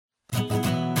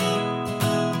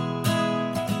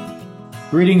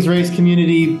Greetings, race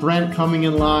community. Brent coming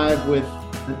in live with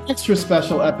an extra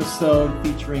special episode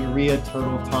featuring Rhea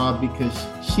Turteltaub because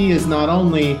she is not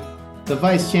only the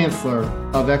Vice Chancellor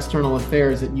of External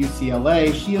Affairs at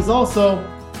UCLA, she is also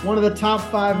one of the top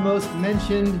 5 most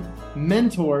mentioned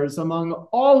mentors among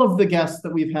all of the guests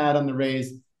that we've had on the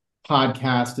Raise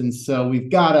podcast. And so we've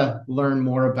got to learn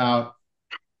more about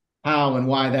how and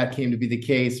why that came to be the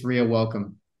case. Rhea,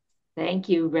 welcome. Thank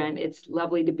you, Brent. It's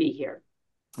lovely to be here.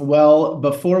 Well,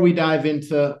 before we dive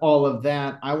into all of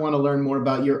that, I want to learn more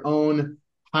about your own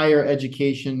higher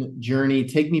education journey.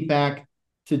 Take me back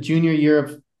to junior year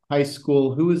of high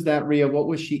school. Who was that, Rhea? What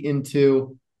was she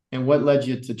into? And what led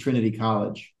you to Trinity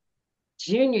College?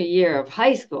 Junior year of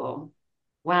high school.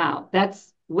 Wow,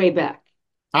 that's way back.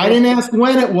 I didn't ask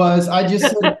when it was. I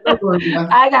just said,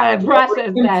 I got to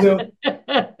process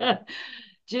that.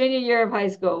 Junior year of high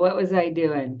school, what was I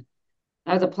doing?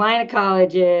 I was applying to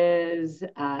colleges.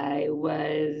 I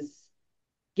was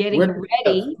getting ready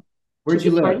to Where'd you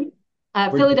live?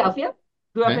 Philadelphia.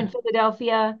 Grew up Okay. in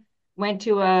Philadelphia. Went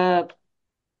to a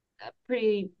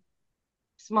pretty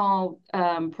small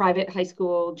private high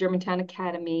school, Germantown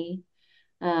Academy.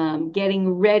 Getting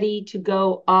ready to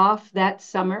go off that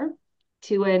summer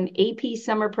to an AP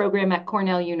summer program at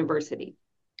Cornell University.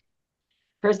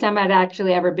 First time I'd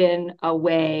actually ever been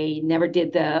away, never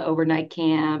did the overnight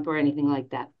camp or anything like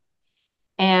that.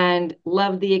 And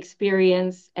loved the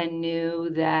experience and knew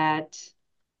that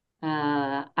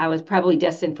I was probably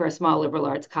destined for a small liberal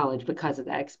arts college because of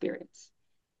that experience.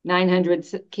 900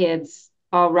 kids,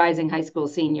 all rising high school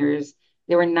seniors.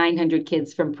 There were 900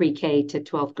 kids from pre-K to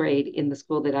 12th grade in the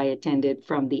school that I attended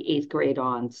from the 8th grade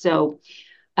on. So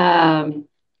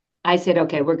I said,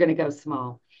 okay, we're going to go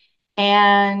small.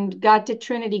 And got to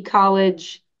Trinity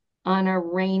College on a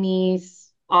rainy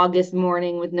August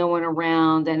morning with no one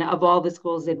around. And of all the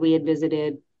schools that we had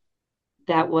visited,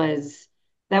 that was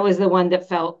the one that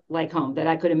felt like home, that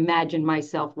I could imagine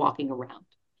myself walking around.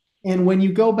 And when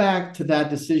you go back to that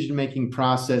decision-making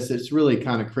process, it's really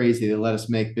kind of crazy to let us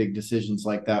make big decisions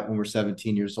like that when we're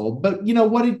 17 years old. But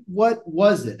what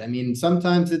was it? I mean,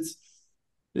 sometimes it's,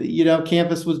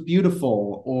 campus was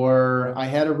beautiful, or I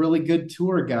had a really good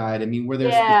tour guide. I mean, were there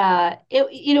Yeah,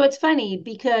 it's funny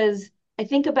because I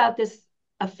think about this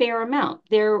a fair amount.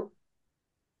 There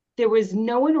was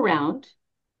no one around.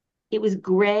 It was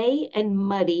gray and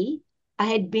muddy. I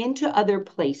had been to other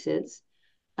places.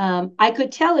 I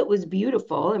could tell it was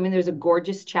beautiful. I mean, there's a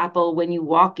gorgeous chapel when you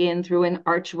walk in through an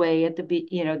archway at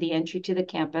the entry to the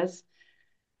campus.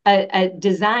 A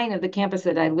design of the campus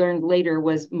that I learned later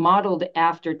was modeled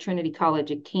after Trinity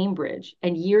College at Cambridge.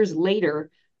 And years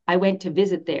later, I went to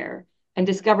visit there and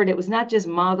discovered it was not just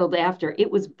modeled after,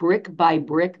 it was brick by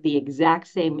brick, the exact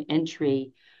same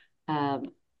entry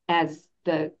as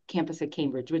the campus at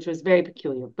Cambridge, which was very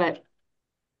peculiar. But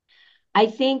I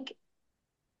think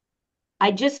I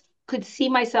just could see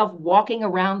myself walking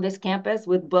around this campus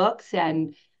with books,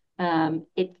 and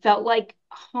it felt like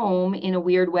home in a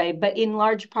weird way. But in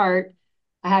large part,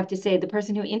 I have to say, the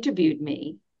person who interviewed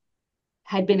me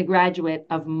had been a graduate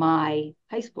of my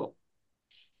high school.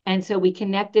 And so we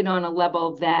connected on a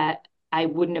level that I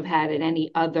wouldn't have had at any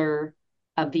other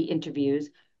of the interviews.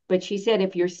 But she said,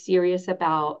 if you're serious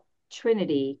about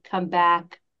Trinity, come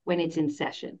back when it's in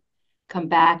session. Come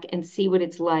back and see what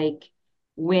it's like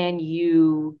when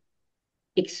you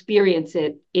experience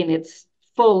it in its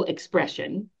full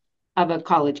expression of a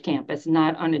college campus,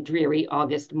 not on a dreary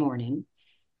August morning.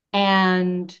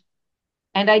 And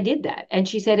I did that. And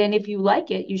she said, and if you like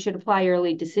it, you should apply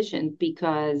early decision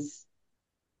because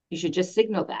you should just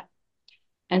signal that.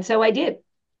 And so I did.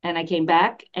 And I came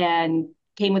back and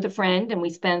came with a friend, and we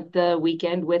spent the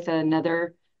weekend with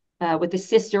with the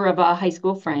sister of a high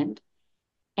school friend.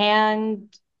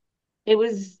 And it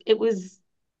was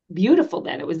beautiful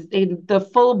then. It was the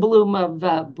full bloom of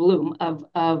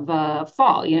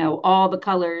fall, all the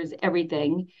colors,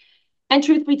 everything. And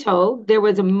truth be told, there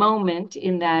was a moment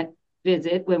in that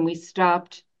visit when we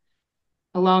stopped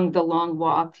along the long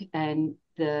walk, and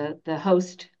the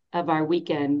host of our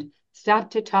weekend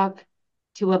stopped to talk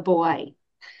to a boy.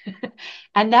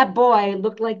 And that boy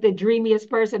looked like the dreamiest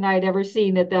person I'd ever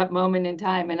seen at that moment in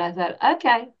time. And I thought,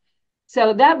 okay.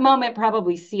 So that moment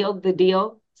probably sealed the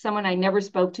deal. Someone I never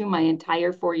spoke to my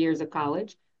entire 4 years of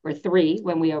college, or 3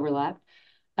 when we overlapped.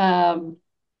 Um,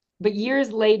 but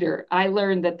years later, I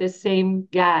learned that this same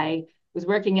guy was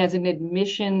working as an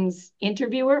admissions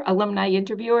interviewer, alumni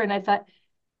interviewer. And I thought,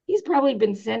 he's probably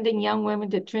been sending young women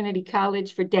to Trinity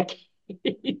College for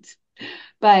decades.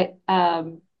 But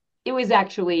it was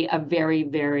actually a very,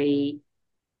 very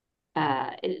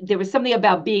there was something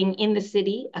about being in the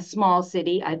city, a small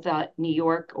city. I thought New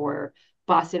York or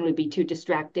Boston would be too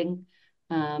distracting.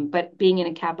 But being in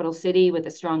a capital city with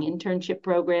a strong internship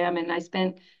program, and I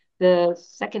spent the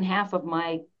second half of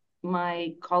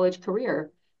my college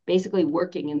career basically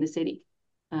working in the city.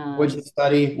 What'd you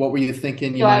study? What were you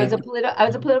thinking you So might? I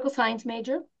was a political science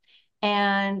major,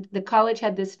 and the college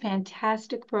had this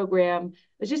fantastic program. I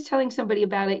was just telling somebody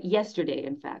about it yesterday,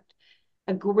 in fact,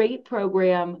 a great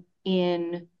program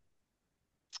in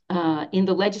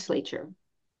the legislature.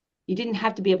 You didn't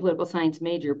have to be a political science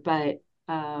major, but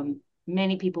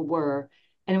many people were.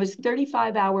 And it was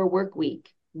 35-hour work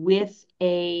week with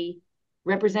a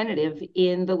representative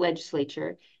in the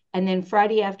legislature. And then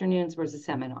Friday afternoons was a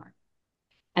seminar.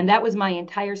 And that was my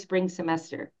entire spring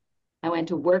semester. I went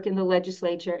to work in the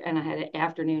legislature and I had an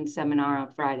afternoon seminar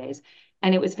on Fridays.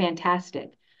 And it was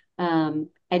fantastic. And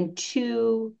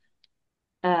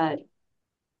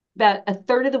about a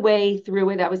third of the way through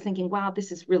it, I was thinking, wow,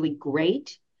 this is really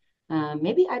great.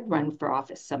 Maybe I'd run for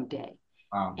office someday.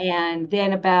 Wow. And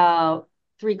then about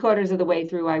three-quarters of the way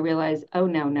through, I realized, oh,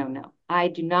 no, no, no. I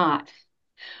do not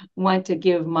want to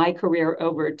give my career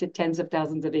over to tens of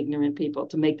thousands of ignorant people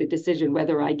to make the decision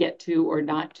whether I get to or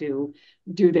not to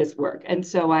do this work. And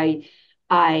so I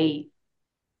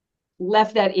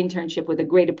left that internship with a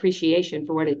great appreciation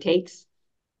for what it takes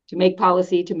to make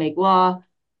policy, to make law,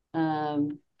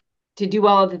 um, to do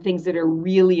all of the things that are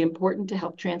really important to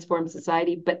help transform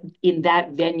society, but in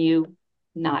that venue,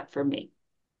 not for me.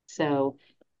 So,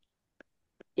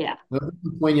 yeah. Those are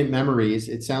some poignant memories.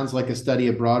 It sounds like a study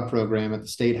abroad program at the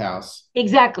State House.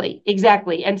 Exactly,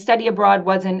 exactly. And study abroad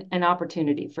wasn't an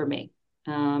opportunity for me.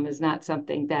 It's not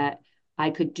something that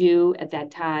I could do at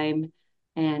that time.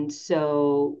 And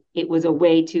so it was a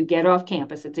way to get off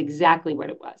campus. It's exactly what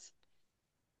it was.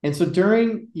 And so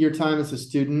during your time as a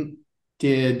student,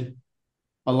 did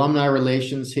alumni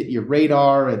relations hit your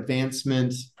radar?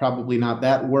 Advancement, probably not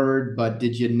that word, but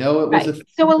did you know it was a Right.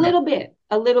 So thing?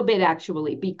 a little bit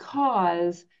actually,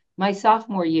 because my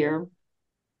sophomore year,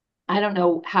 I don't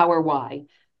know how or why,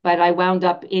 but I wound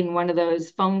up in one of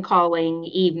those phone calling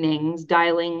evenings,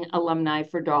 dialing alumni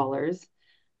for dollars.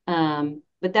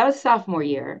 But that was sophomore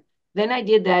year. Then I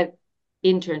did that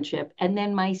internship. And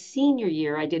then my senior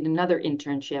year, I did another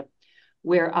internship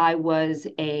where I was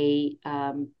an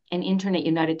intern at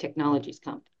United Technologies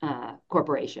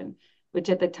Corporation, which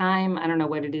at the time, I don't know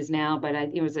what it is now, but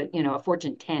it was a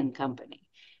Fortune 10 company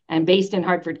and based in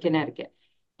Hartford, Connecticut.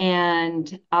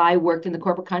 And I worked in the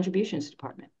corporate contributions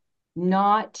department,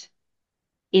 not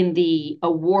in the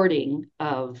awarding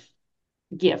of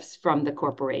gifts from the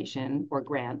corporation or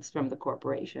grants from the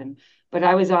corporation, but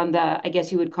I was on I guess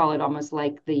you would call it almost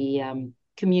like the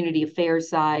community affairs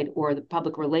side or the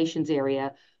public relations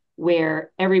area,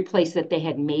 where every place that they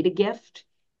had made a gift,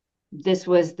 this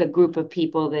was the group of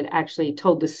people that actually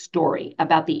told the story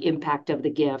about the impact of the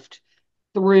gift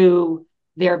through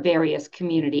their various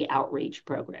community outreach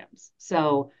programs.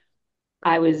 So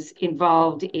I was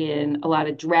involved in a lot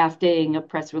of drafting of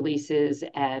press releases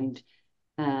and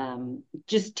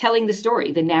just telling the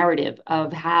story, the narrative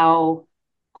of how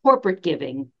corporate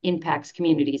giving impacts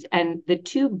communities. And the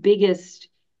two biggest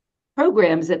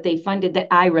programs that they funded that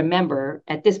I remember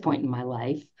at this point in my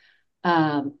life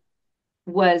um,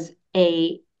 was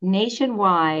a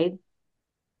nationwide,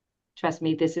 trust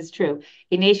me, this is true,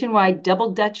 a nationwide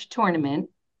double Dutch tournament,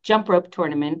 jump rope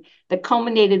tournament that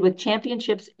culminated with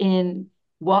championships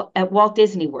at Walt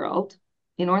Disney World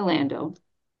in Orlando.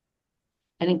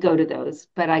 I didn't go to those,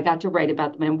 but I got to write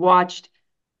about them and watched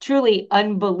truly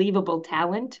unbelievable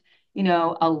talent.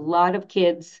 A lot of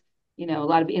kids, a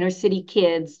lot of inner city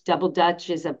kids. Double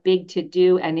Dutch is a big to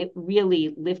do, and it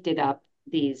really lifted up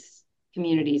these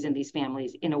communities and these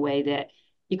families in a way that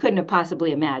you couldn't have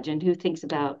possibly imagined. Who thinks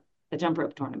about a jump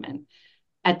rope tournament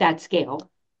at that scale?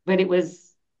 But it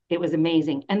was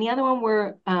amazing. And the other one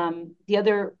were the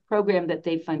other program that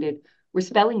they funded were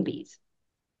spelling bees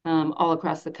all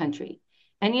across the country.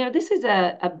 And, this is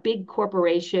a big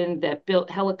corporation that built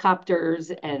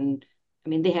helicopters and, I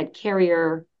mean, they had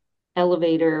Carrier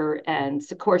elevator and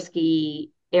Sikorsky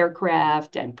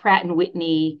aircraft and Pratt and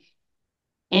Whitney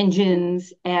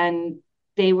engines. And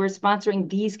they were sponsoring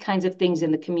these kinds of things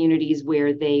in the communities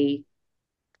where their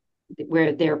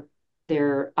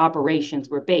operations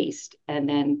were based, and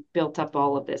then built up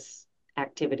all of this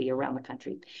activity around the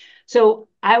country. So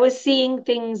I was seeing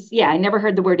things. Yeah, I never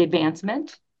heard the word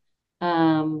advancement.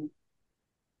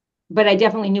 But I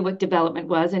definitely knew what development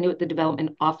was. I knew what the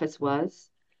development office was.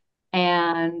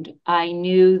 And I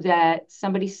knew that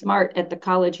somebody smart at the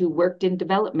college who worked in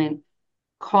development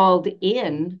called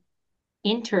in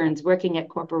interns working at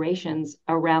corporations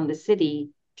around the city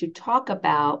to talk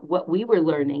about what we were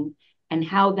learning and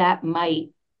how that might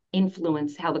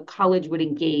influence how the college would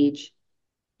engage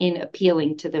in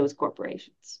appealing to those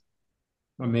corporations.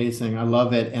 Amazing. I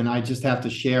love it. And I just have to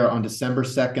share on December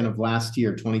 2nd of last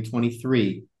year,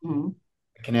 2023,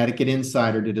 Connecticut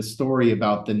Insider did a story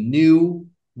about the new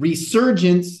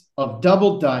resurgence of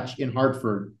double Dutch in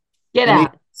Hartford. Get and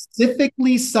out. They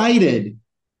specifically cited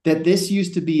that this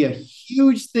used to be a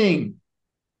huge thing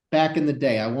back in the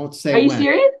day. I won't say when. Are you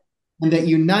serious? And that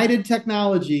United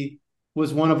Technology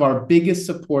was one of our biggest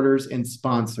supporters and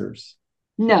sponsors.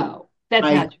 No, that's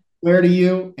not true. I swear to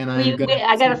you, and I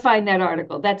got to find that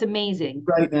article. That's amazing.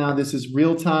 Right now, this is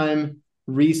real-time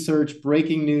research,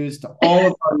 breaking news to all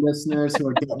of our listeners who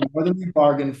are getting more than we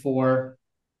bargained for.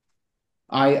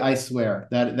 I swear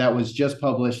that was just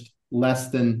published less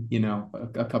than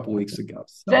a couple weeks ago.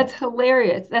 So. That's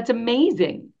hilarious. That's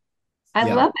amazing.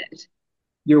 I love it.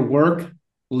 Your work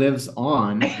lives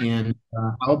on, and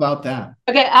how about that?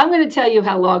 Okay, I'm going to tell you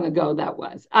how long ago that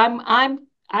was.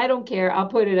 I don't care. I'll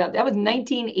put it up. That was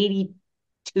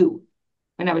 1982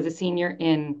 when I was a senior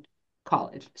in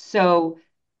college. So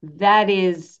that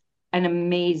is an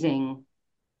amazing,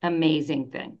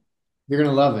 amazing thing. You're going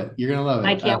to love it. You're going to love it.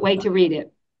 I can't wait to read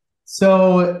it.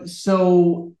 So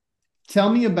tell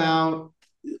me about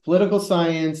political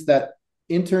science. That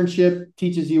internship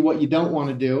teaches you what you don't want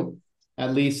to do,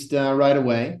 at least right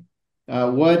away.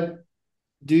 What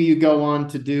do you go on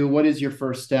to do? What is your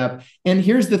first step? And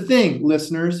here's the thing,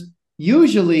 listeners.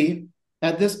 Usually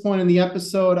at this point in the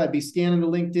episode, I'd be scanning the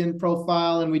LinkedIn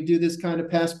profile and we do this kind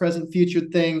of past, present, future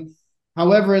thing.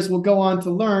 However, as we'll go on to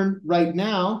learn right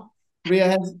now, Rhea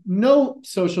has no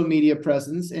social media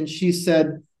presence. And she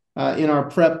said in our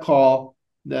prep call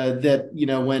that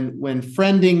when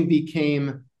friending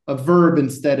became a verb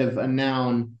instead of a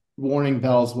noun, warning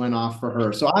bells went off for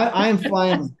her. So I am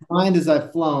flying as blind as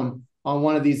I've flown on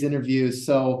one of these interviews.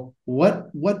 So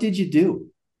what did you do?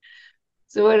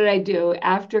 So what did I do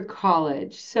after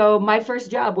college? So my first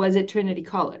job was at Trinity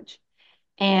College.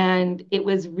 And it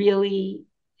was really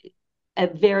a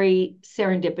very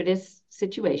serendipitous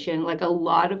situation. Like a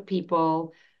lot of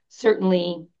people,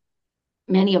 certainly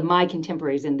many of my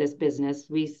contemporaries in this business,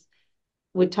 we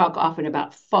would talk often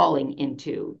about falling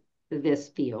into this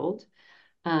field.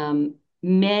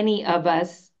 Many of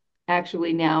us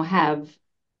actually now have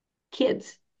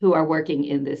kids who are working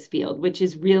in this field, which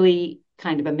is really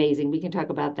kind of amazing. We can talk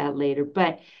about that later.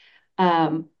 But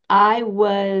I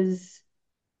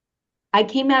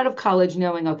came out of college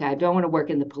knowing, okay, I don't want to work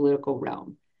in the political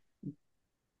realm.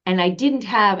 And I didn't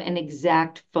have an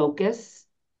exact focus,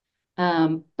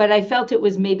 but I felt it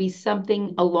was maybe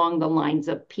something along the lines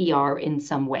of PR in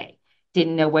some way.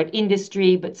 Didn't know what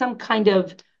industry, but some kind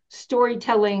of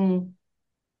storytelling,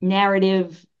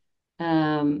 narrative,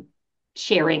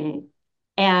 sharing,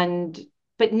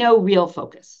 but no real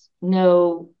focus,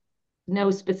 no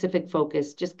specific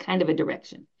focus, just kind of a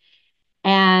direction.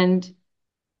 And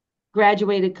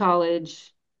graduated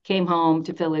college, came home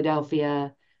to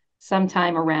Philadelphia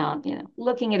sometime around,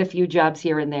 looking at a few jobs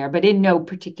here and there, but in no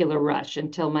particular rush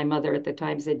until my mother at the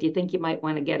time said, do you think you might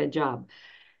want to get a job?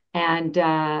 And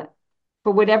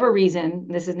for whatever reason,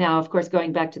 this is now, of course,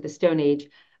 going back to the Stone Age,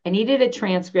 I needed a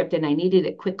transcript and I needed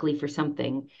it quickly for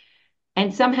something.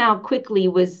 And somehow quickly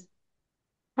was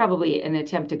probably an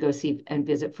attempt to go see and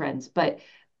visit friends. But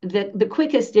the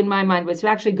quickest in my mind was to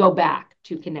actually go back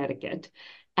to Connecticut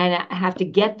and I have to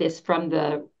get this from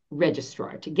the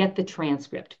registrar, to get the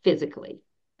transcript physically.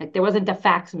 Like there wasn't a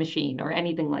fax machine or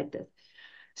anything like this.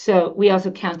 So we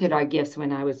also counted our gifts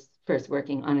when I was first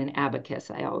working on an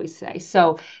abacus, I always say.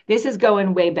 So this is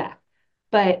going way back.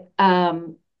 But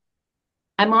I'm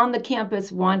on the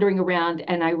campus wandering around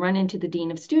and I run into the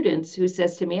dean of students who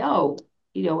says to me, oh,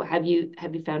 have you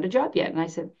found a job yet? And I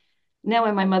said, no,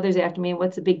 and my mother's after me, and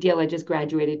what's the big deal? I just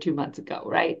graduated 2 months ago,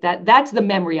 right? That's the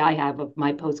memory I have of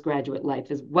my postgraduate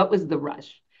life, is what was the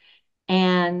rush?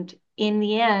 And in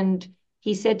the end,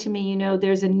 he said to me,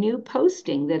 there's a new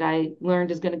posting that I learned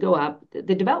is going to go up. The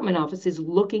development office is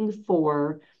looking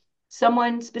for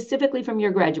someone specifically from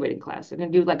your graduating class. They're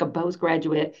going to do like a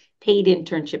postgraduate paid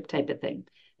internship type of thing.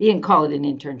 He didn't call it an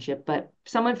internship, but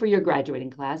someone for your graduating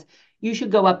class. You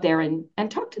should go up there and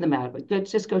talk to them about it.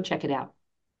 Just go check it out.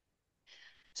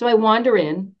 So I wander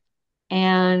in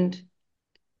and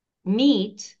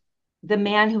meet the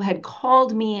man who had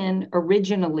called me in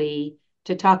originally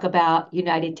to talk about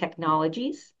United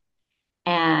Technologies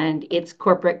and its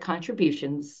corporate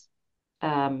contributions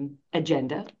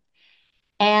agenda.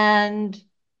 And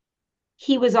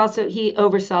he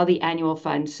oversaw the annual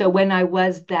fund. So when I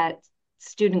was that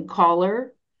student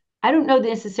caller. I don't know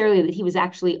necessarily that he was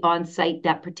actually on site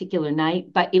that particular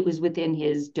night, but it was within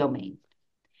his domain.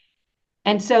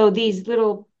 And so these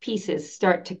little pieces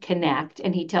start to connect,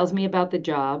 and he tells me about the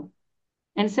job,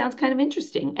 and it sounds kind of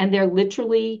interesting. And they're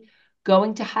literally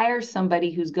going to hire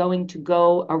somebody who's going to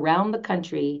go around the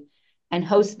country and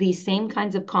host these same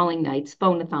kinds of calling nights,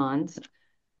 phone-a-thons,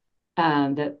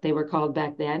 that they were called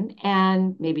back then,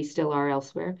 and maybe still are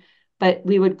elsewhere. But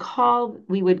we would call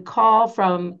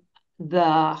from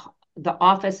the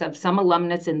office of some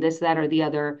alumnus in this, that, or the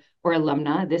other, or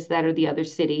alumna, this, that, or the other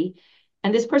city,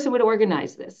 and this person would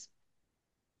organize this.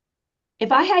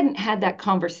 If I hadn't had that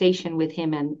conversation with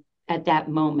him and at that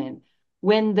moment,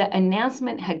 when the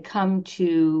announcement had come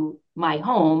to my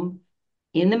home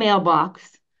in the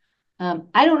mailbox,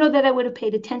 I don't know that I would have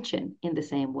paid attention in the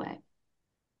same way.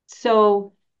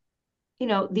 So,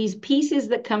 these pieces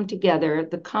that come together,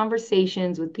 the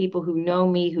conversations with people who know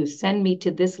me, who send me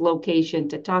to this location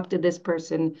to talk to this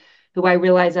person who I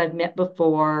realize I've met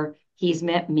before, he's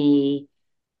met me.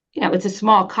 It's a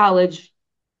small college.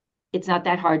 It's not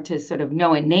that hard to sort of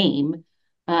know a name.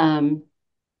 My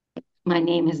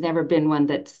name has never been one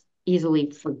that's easily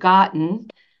forgotten.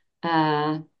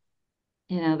 That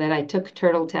I took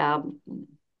Turteltaub.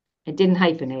 I didn't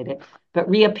hyphenate it, but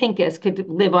Rhea Pincus could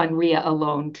live on Rhea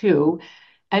alone too.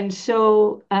 And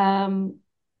so I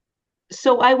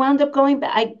wound up going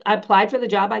back. I applied for the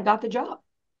job. I got the job.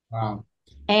 Wow.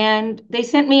 And they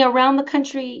sent me around the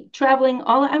country traveling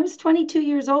I was 22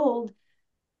 years old,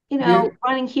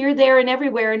 running here, there, and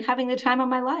everywhere and having the time of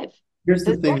my life. Here's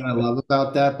the thing that I love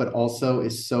about that, but also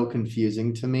is so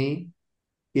confusing to me,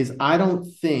 is I don't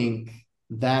think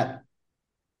that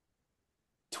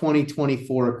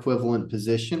 2024 equivalent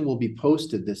position will be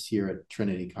posted this year at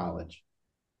Trinity College.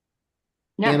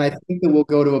 No. And I think that we'll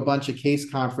go to a bunch of case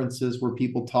conferences where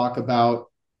people talk about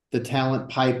the talent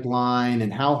pipeline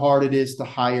and how hard it is to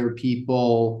hire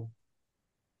people.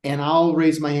 And I'll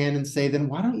raise my hand and say, then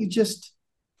why don't you just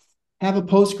have a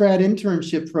post-grad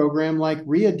internship program like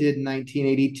Rhea did in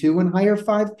 1982 and hire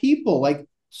 5 people? Like,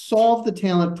 solve the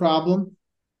talent problem.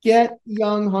 Get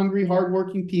young, hungry,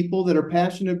 hardworking people that are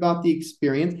passionate about the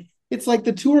experience. It's like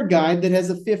the tour guide that has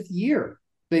a 5th year,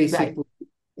 basically. Right.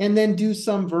 And then do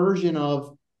some version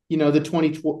of, the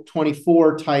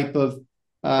 2024 type of...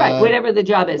 right, whatever the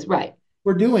job is, right.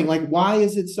 We're doing. Like, why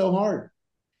is it so hard?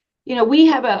 We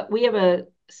have a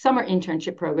summer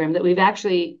internship program that we've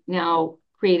actually now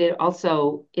created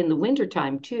also in the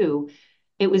wintertime, too.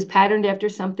 It was patterned after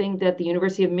something that the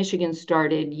University of Michigan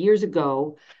started years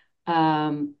ago.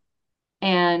 And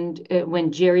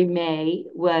when Jerry May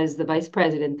was the vice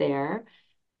president there,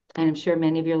 and I'm sure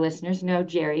many of your listeners know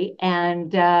Jerry,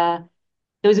 and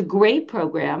it was a great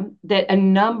program that a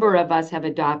number of us have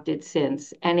adopted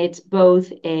since. And it's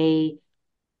both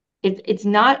it's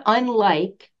not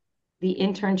unlike the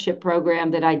internship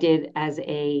program that I did as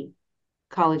a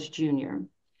college junior.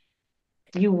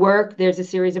 There's a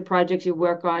series of projects you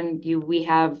work on. We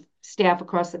have staff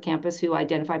across the campus who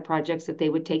identify projects that they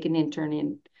would take an intern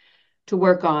in to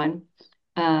work on.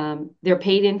 They're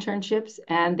paid internships,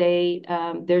 and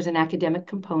there's an academic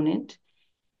component.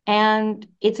 And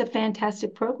it's a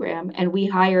fantastic program. And we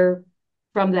hire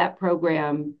from that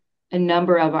program a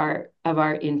number of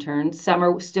our interns. Some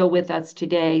are still with us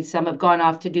today. Some have gone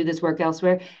off to do this work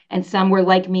elsewhere. And some were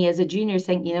like me as a junior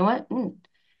saying, you know what?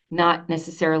 Not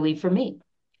necessarily for me.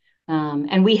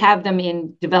 And we have them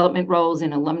in development roles,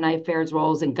 in alumni affairs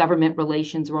roles, in government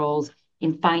relations roles,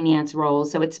 in finance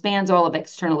roles. So it spans all of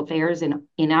external affairs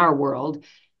in our world.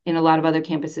 In a lot of other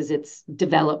campuses, it's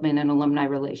development and alumni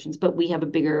relations, but we have a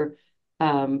bigger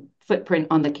footprint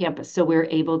on the campus. So we're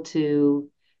able to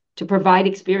provide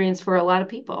experience for a lot of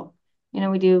people.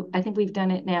 I think we've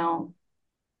done it now.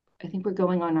 I think we're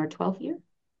going on our 12th year.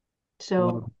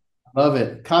 So love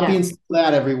it. Copy and steal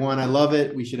that, everyone. I love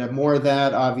it. We should have more of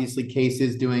that. Obviously, Case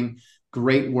is doing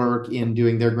great work in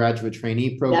doing their graduate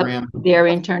trainee program. Yep. Their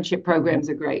internship programs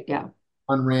are great. Yeah.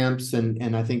 On ramps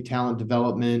and I think talent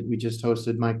development. We just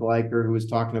hosted Michael Eicher, who was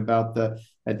talking about the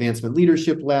Advancement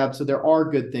Leadership Lab. So there are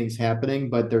good things happening,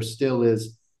 but there still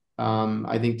is,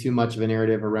 I think, too much of a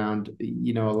narrative around,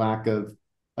 a lack of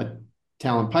a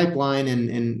talent pipeline.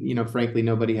 And frankly,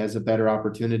 nobody has a better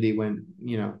opportunity when,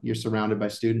 you're surrounded by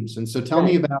students. And so tell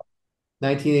me about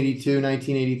 1982,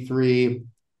 1983,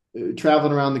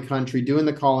 traveling around the country, doing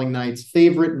the calling nights,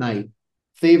 favorite night,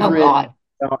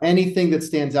 anything that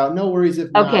stands out. No worries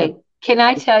if not. Okay. Can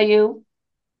I tell you,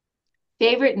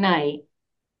 favorite night,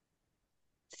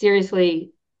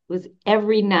 seriously, was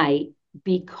every night,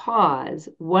 because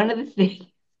one of the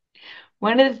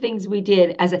things we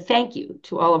did as a thank you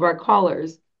to all of our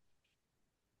callers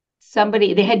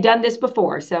they had done this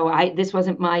before, so this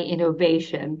wasn't my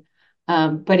innovation,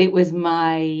 but it was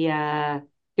my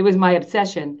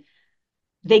obsession.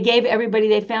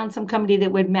 They found some company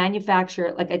that would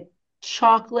manufacture like a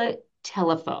chocolate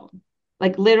telephone,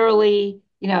 like literally,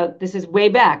 this is way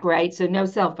back, right? So no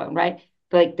cell phone, right?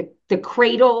 Like the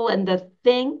cradle and the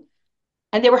thing.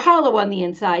 And they were hollow on the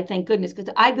inside, thank goodness,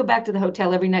 because I'd go back to the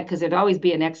hotel every night because there'd always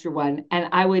be an extra one. And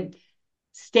I would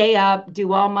stay up,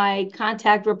 do all my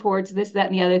contact reports, this, that,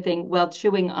 and the other thing, while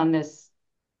chewing on this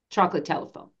chocolate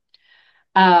telephone.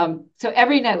 So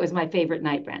every night was my favorite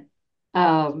night, Brent.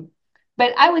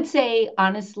 But I would say,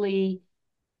 honestly,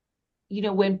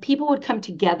 when people would come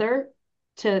together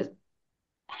to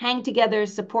hang together,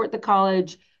 support the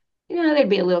college, there'd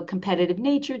be a little competitive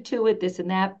nature to it, this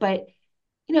and that. But,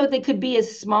 they could be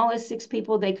as small as 6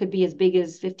 people, they could be as big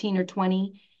as 15 or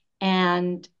 20.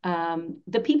 And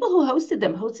the people who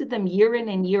hosted them year in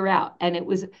and year out. And it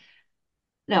was,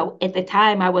 at the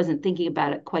time, I wasn't thinking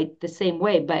about it quite the same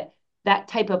way, but that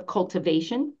type of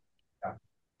cultivation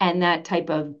and that type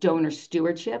of donor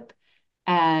stewardship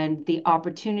and the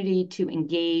opportunity to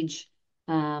engage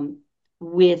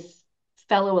with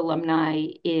fellow alumni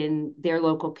in their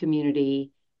local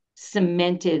community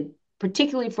cemented,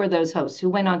 particularly for those hosts who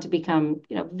went on to become,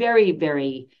 very,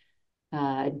 very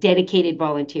dedicated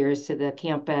volunteers to the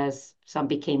campus. Some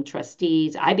became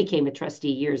trustees. I became a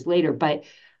trustee years later, but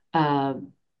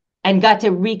and got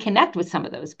to reconnect with some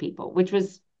of those people, which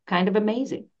was kind of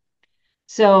amazing.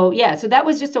 So yeah, so that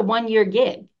was just a 1-year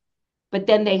gig, but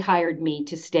then they hired me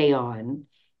to stay on,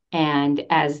 and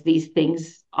as these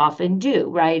things often do,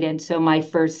 right? And so my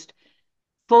first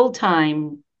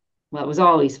full-time, well, it was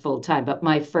always full-time, but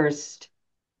my first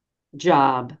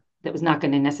job that was not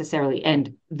going to necessarily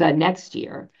end the next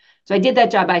year. So I did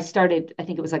that job. I started, I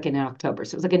think it was like in October.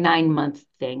 So it was like a 9-month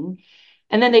thing.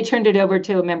 And then they turned it over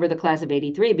to a member of the class of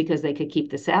 83 because they could keep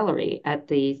the salary at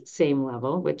the same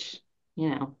level, which,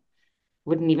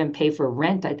 wouldn't even pay for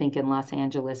rent, I think, in Los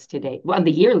Angeles today. Well,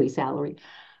 the yearly salary.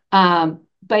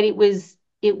 But it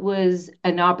was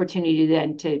an opportunity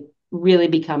then to really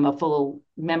become a full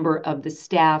member of the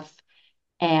staff,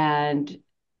 and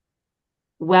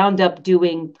wound up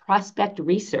doing prospect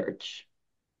research,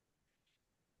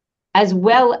 as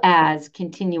well as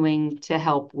continuing to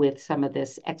help with some of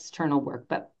this external work,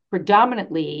 but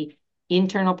predominantly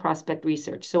internal prospect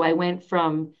research. So I went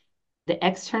from the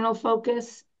external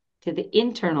focus to the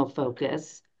internal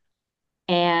focus.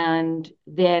 And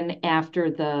then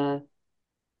after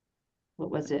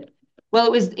what was it?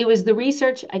 Well, it was the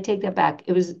research. I take that back.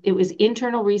 It was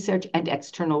internal research and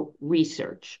external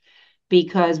research,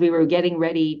 because we were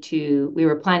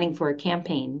planning for a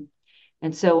campaign.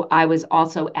 And so I was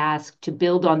also asked to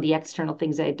build on the external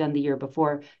things I had done the year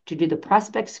before to do the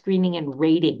prospect screening and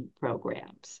rating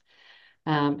programs.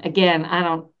 Again, I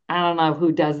don't know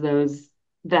who does those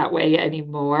that way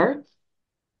anymore,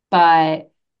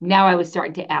 but now I was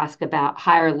starting to ask about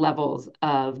higher levels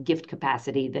of gift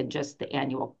capacity than just the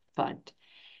annual fund.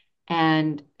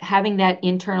 And having that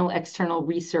internal, external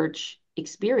research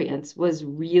experience was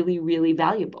really, really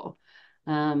valuable,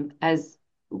 as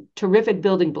terrific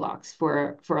building blocks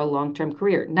for a long-term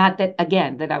career. Not that,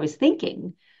 again, that I was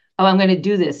thinking, oh, I'm going to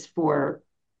do this for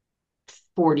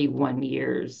 41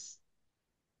 years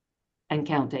and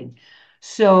counting.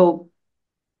 So,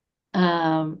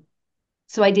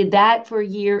 so I did that for a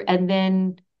year, and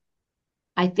then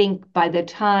I think by the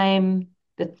time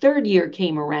the third year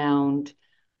came around,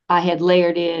 they'd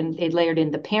layered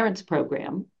in the parents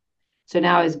program. So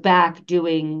now I was back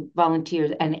doing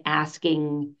volunteers and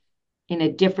asking in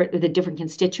the different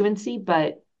constituency,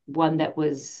 but one that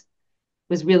was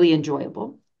really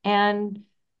enjoyable. And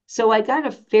so I got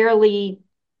a fairly,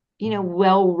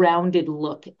 well-rounded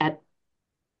look at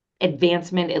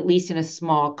advancement, at least in a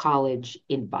small college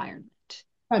environment.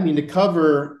 I mean, to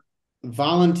cover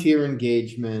volunteer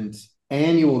engagement,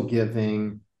 annual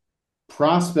giving,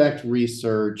 prospect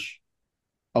research,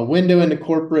 a window into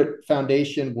corporate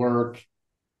foundation work,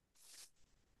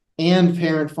 and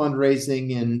parent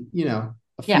fundraising in,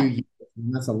 a few years.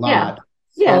 That's a lot.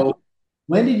 Yeah. So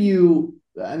when you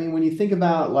think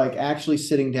about like actually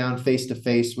sitting down face to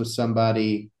face with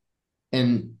somebody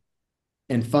and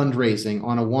fundraising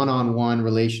on a one-on-one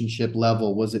relationship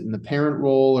level, was it in the parent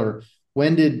role, or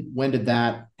when did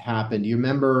that happen? Do you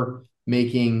remember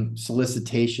making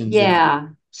solicitations? Yeah.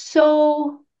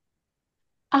 So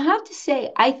I have to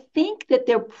say, I think that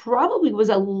there probably was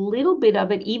a little bit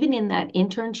of it even in that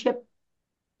internship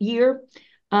year,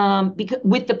 because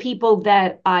with the people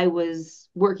that I was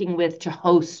working with to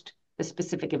host the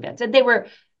specific events, and they were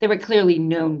They were clearly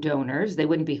known donors. They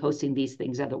wouldn't be hosting these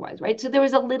things otherwise, right? So there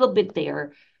was a little bit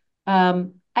there.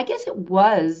 I guess it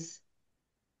was,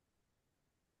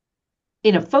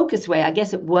 in a focused way, I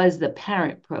guess it was the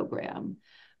parent program.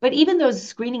 But even those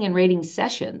screening and rating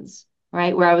sessions,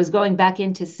 right, where I was going back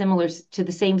into similar to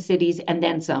the same cities and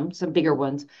then some bigger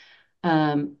ones,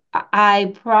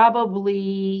 I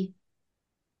probably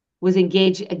was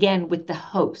engaged again with the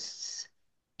hosts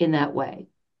in that way.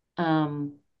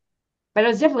 But I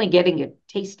was definitely getting a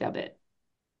taste of it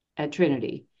at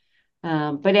Trinity.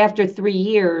 But after 3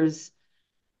 years,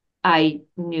 I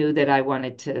knew that I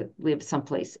wanted to live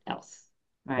someplace else,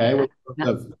 Okay, right? where do you want to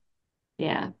live?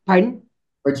 Yeah. Pardon?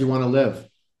 Where'd you want to live?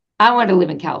 I wanted to live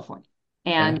in California.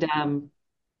 Okay. And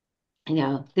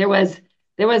there was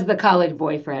the college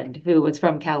boyfriend who was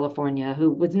from California,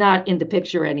 who was not in the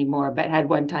picture anymore, but had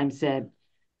one time said,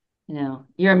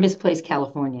 you're a misplaced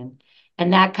Californian.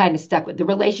 And that kind of stuck with the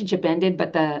relationship ended,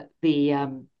 but the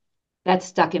that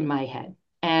stuck in my head.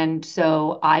 And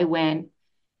so I went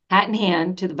hat in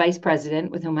hand to the vice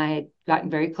president with whom I had gotten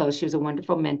very close. She was a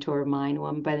wonderful mentor of mine, a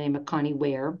woman by the name of Connie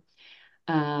Ware,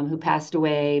 who passed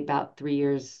away about 3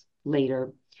 years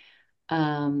later.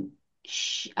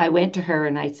 I went to her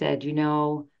and I said,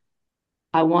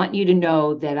 I want you to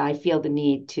know that I feel the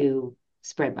need to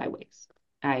spread my wings.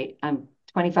 All right. I'm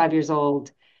 25 years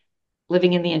old,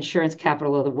 living in the insurance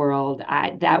capital of the world.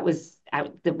 That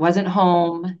wasn't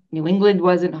home. New England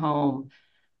wasn't home.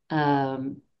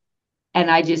 And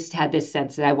I just had this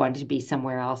sense that I wanted to be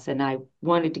somewhere else. And I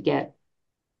wanted to get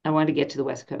to the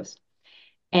West Coast.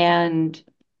 And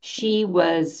she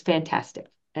was fantastic.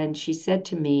 And she said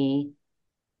to me,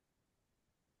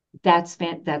 that's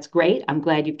great. I'm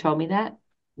glad you've told me that.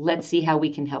 Let's see how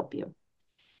we can help you.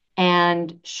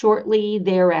 And shortly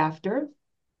thereafter,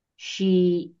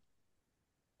 she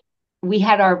we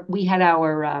had our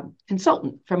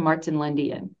consultant from Martin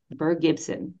Lundy, Burr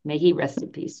Gibson, may he rest in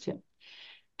peace too.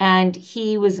 And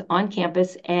he was on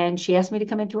campus, and she asked me to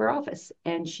come into her office.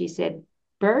 And she said,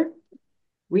 Burr,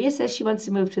 Rhea says she wants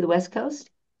to move to the West Coast.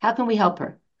 How can we help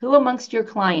her? Who amongst your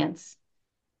clients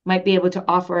might be able to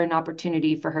offer an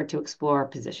opportunity for her to explore a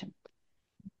position?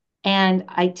 And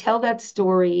I tell that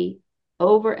story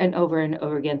over and over and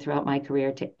over again throughout my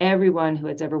career to everyone who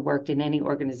has ever worked in any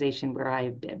organization where I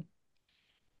have been.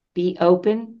 Be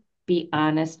open, be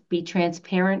honest, be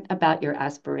transparent about your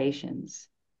aspirations,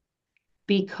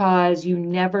 because you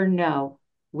never know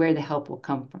where the help will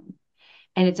come from.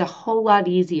 And it's a whole lot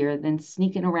easier than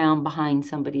sneaking around behind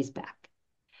somebody's back.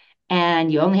 And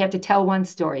you only have to tell one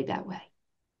story that way.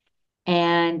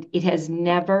 And it has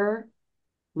never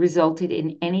resulted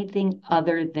in anything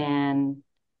other than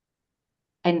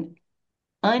an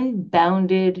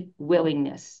unbounded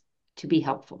willingness to be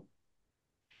helpful.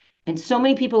 And so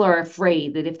many people are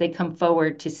afraid that if they come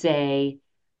forward to say,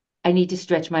 I need to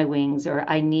stretch my wings, or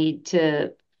I need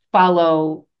to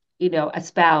follow, a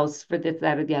spouse for this,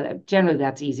 that, or the other. Generally,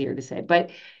 that's easier to say.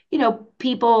 But,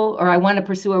 people, or I want to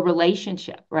pursue a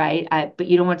relationship, right? But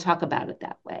you don't want to talk about it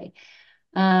that way.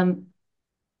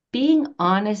 Being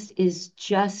honest is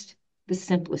just the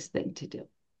simplest thing to do.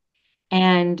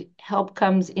 And help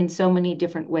comes in so many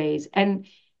different ways. And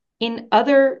in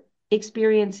other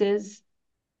experiences,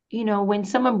 when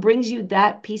someone brings you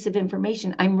that piece of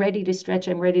information, I'm ready to stretch,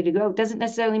 I'm ready to go, doesn't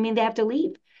necessarily mean they have to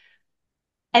leave.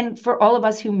 And for all of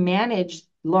us who manage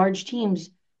large teams,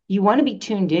 you want to be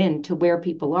tuned in to where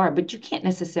people are, but you can't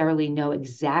necessarily know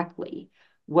exactly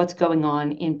what's going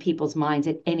on in people's minds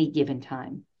at any given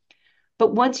time.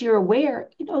 But once you're aware,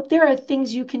 there are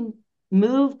things you can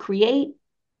move, create,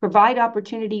 provide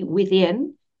opportunity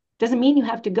within. Doesn't mean you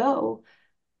have to go.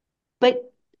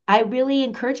 But I really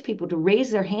encourage people to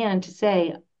raise their hand to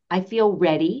say, I feel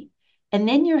ready. And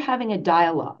then you're having a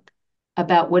dialogue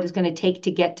about what it's going to take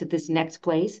to get to this next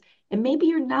place. And maybe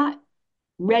you're not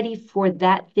ready for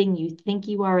that thing you think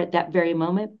you are at that very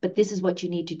moment, but this is what you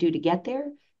need to do to get there.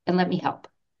 And let me help.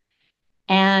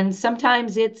 And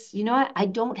sometimes it's, what, I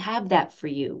don't have that for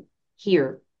you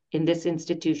here in this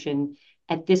institution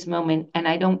at this moment. And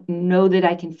I don't know that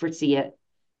I can foresee it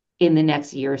in the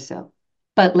next year or so,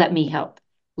 but let me help.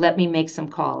 Let me make some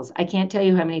calls. I can't tell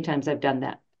you how many times I've done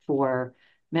that for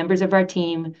members of our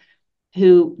team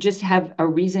who just have a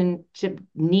reason to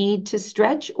need to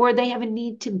stretch, or they have a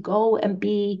need to go and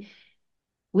be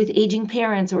with aging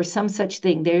parents or some such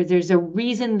thing. There's a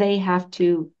reason they have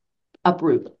to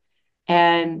uproot.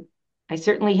 And I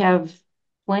certainly have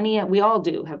we all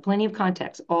do have plenty of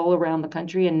contacts all around the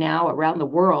country and now around the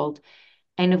world.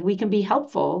 And if we can be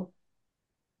helpful,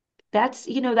 that's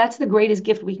the greatest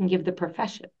gift we can give the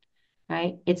profession.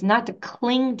 right? It's not to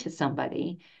cling to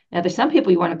somebody. Now, there's some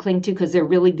people you want to cling to because they're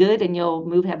really good and you'll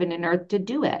move heaven and earth to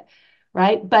do it,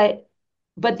 right? But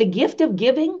the gift of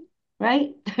giving,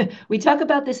 right? We talk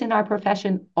about this in our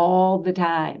profession all the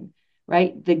time,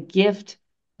 right? The gift,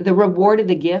 the reward of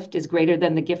the gift is greater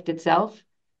than the gift itself.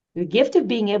 The gift of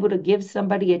being able to give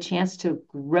somebody a chance to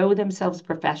grow themselves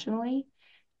professionally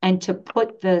and to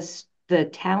put the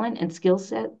talent and skill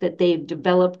set that they've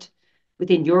developed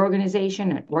within your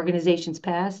organization and organizations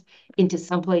past into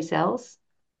someplace else,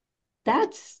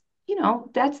 that's,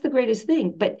 that's the greatest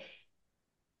thing. But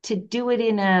to do it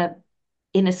in a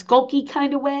skulky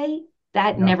kind of way,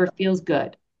 that Yeah. never feels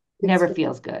good. It's Never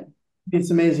feels good.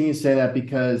 it's amazing you say that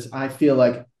because I feel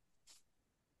like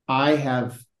I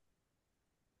have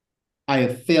I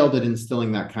have failed at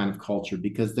instilling that kind of culture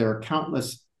because there are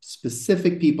countless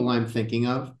specific people I'm thinking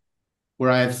of where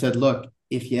I have said, look,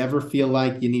 if you ever feel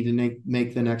like you need to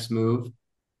make the next move,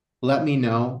 let me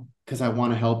know because I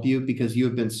want to help you because you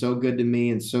have been so good to me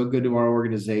and so good to our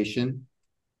organization.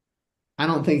 I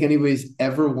don't think anybody's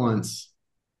ever once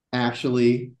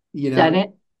actually, Done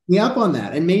it? me up on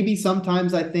that. And maybe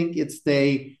sometimes I think it's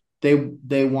they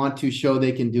want to show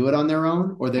they can do it on their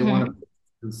own or they want to Mm-hmm.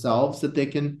 themselves that they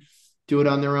can do it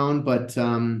on their own. But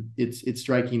it's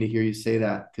striking to hear you say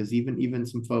that because even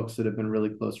some folks that have been really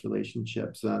close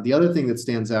relationships. The other thing that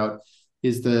stands out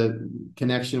is the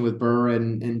connection with Burr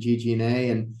and GG&A,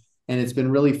 and it's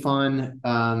been really fun.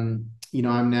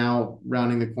 I'm now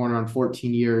rounding the corner on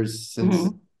 14 years since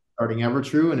Mm-hmm. starting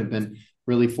Evertrue, and have been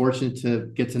really fortunate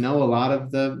to get to know a lot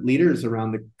of the leaders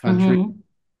around the country. Mm-hmm.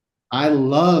 I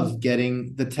love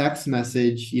getting the text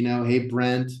message, hey,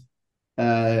 Brent,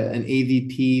 an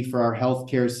AVP for our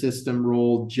healthcare system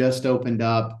role just opened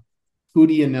up. Who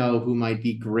do you know who might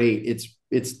be great?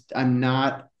 I'm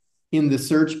not in the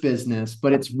search business,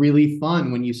 but it's really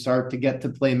fun when you start to get to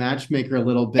play matchmaker a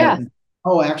little bit. Yeah. And,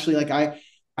 oh, actually, like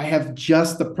I have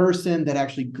just the person that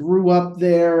actually grew up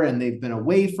there and they've been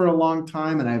away for a long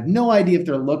time. And I have no idea if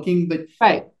they're looking, but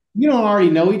Right. you don't already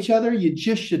know each other. You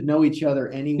just should know each other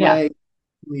Yeah. anyway.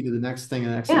 Lead to the next thing,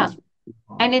 and the next thing Yeah. is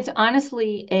And it's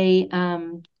honestly I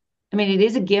mean, it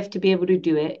is a gift to be able to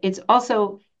do it.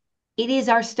 It is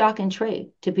our stock and trade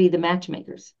to be the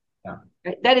matchmakers. yeah,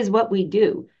 Right? That is what we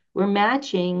do. We're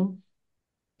matching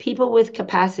people with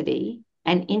capacity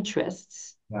and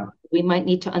interests. yeah, We might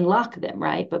need to unlock them,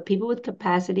 right? But people with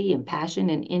capacity and passion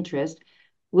and interest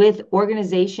with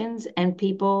organizations and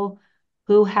people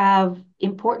who have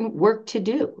important work to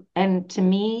do. And to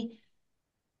me,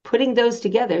 putting those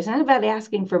together, it's not about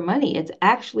asking for money. It's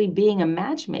actually being a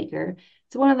matchmaker.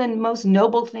 It's one of the most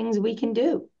noble things we can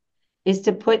do is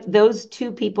to put those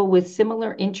two people with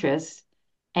similar interests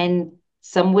and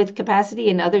some with capacity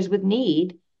and others with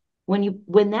need.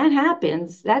 When that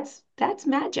happens, that's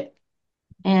magic.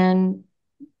 And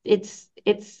it's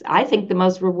I think the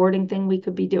most rewarding thing we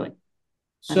could be doing.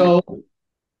 so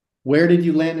where did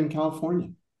you land in California?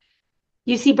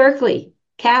 UC Berkeley,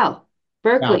 Cal,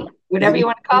 Yeah. Berkeley, Is whatever it you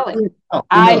want to call it. Oh,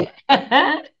 who knows?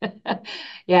 I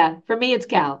yeah, for me it's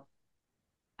Cal.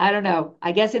 I don't know.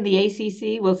 I guess in the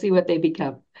ACC, we'll see what they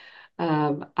become.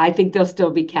 I think they'll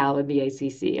still be Cal in the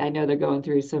ACC. I know they're going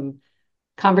through some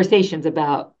conversations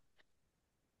about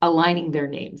aligning their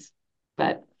names,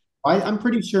 but I'm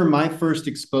pretty sure my first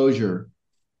exposure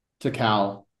to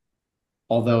Cal,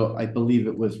 although I believe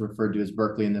it was referred to as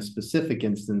Berkeley in this specific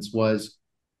instance, was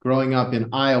growing up in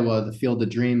Iowa. The Field of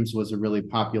Dreams was a really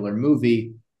popular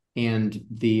movie, and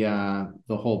the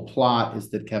whole plot is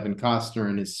that Kevin Costner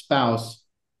and his spouse,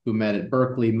 who met at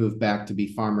Berkeley, moved back to be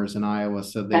farmers in Iowa.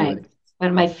 So they right. would, One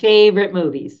of my favorite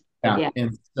movies. But yeah. yeah.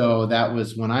 And so that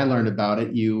was when I learned about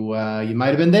it. You might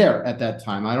have been there at that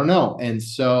time. I don't know. And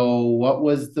so what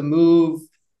was the move?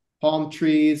 Palm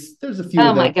trees. There's a few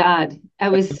Oh of my those. God. I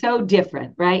was so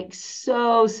different, right?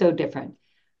 So different.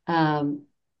 Um,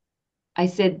 I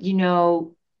said,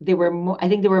 I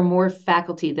think there were more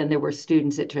faculty than there were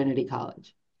students at Trinity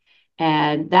College.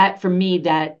 And that for me,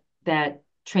 that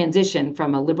transition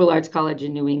from a liberal arts college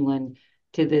in New England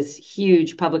to this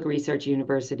huge public research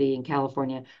university in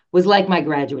California was like my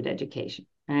graduate education.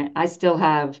 Right? I still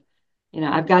have,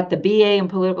 I've got the BA in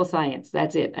political science.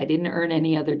 That's it. I didn't earn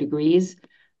any other degrees.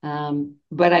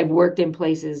 But I've worked in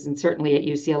places and certainly at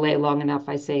UCLA long enough,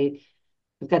 I say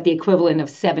I've got the equivalent of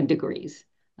 7 degrees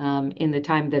in the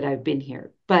time that I've been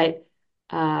here. But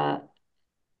uh,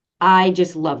 I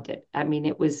just loved it. I mean,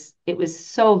 it was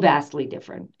so vastly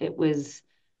different.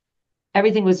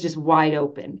 Everything was just wide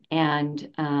open, and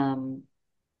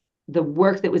the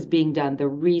work that was being done, the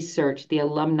research, the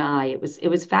alumni, it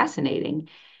was fascinating.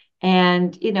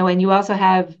 And and you also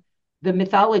have the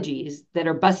mythologies that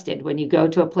are busted when you go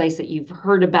to a place that you've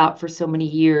heard about for so many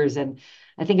years. And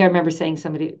I think I remember saying to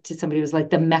somebody it was like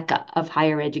the Mecca of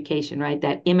higher education, right?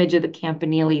 That image of the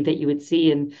Campanile that you would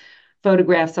see in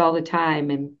photographs all the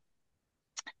time.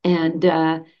 And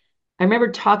I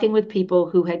remember talking with people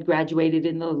who had graduated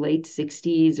in the late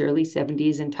 60s, early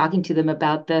 70s, and talking to them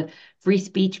about the free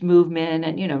speech movement.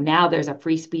 And, now there's a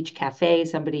free speech cafe.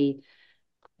 Somebody,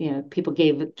 people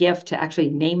gave a gift to actually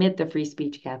name it the Free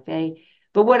Speech Cafe.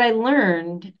 But what I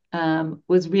learned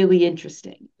was really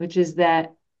interesting, which is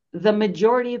that the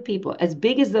majority of people, as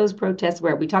big as those protests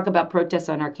were, we talk about protests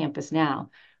on our campus now,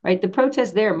 right? The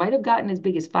protests there might have gotten as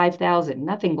big as 5,000,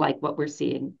 nothing like what we're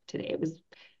seeing today.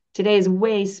 Today is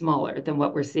way smaller than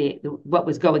what we're seeing, what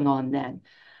was going on then.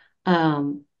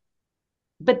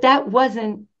 But that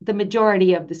wasn't the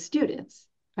majority of the students,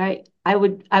 right? I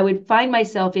would find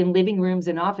myself in living rooms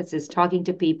and offices talking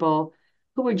to people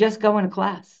who were just going to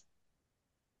class.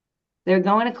 They're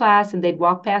going to class and they'd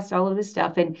walk past all of this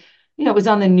stuff. And, it was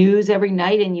on the news every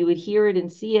night and you would hear it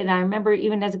and see it. And I remember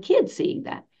even as a kid seeing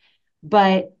that.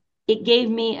 But it gave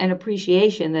me an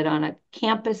appreciation that on a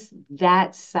campus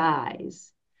that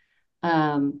size,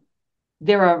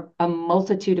 there are a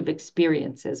multitude of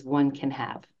experiences one can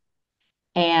have.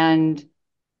 And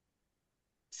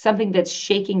something that's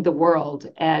shaking the world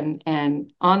and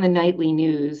on the nightly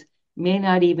news may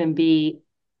not even be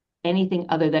anything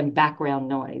other than background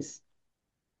noise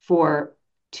for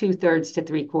 2/3 to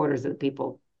 3/4 of the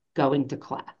people going to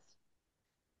class,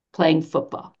 playing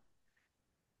football,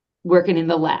 working in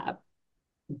the lab,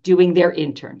 doing their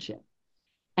internship.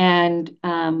 And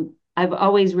I've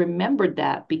always remembered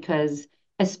that because,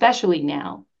 especially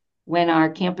now, when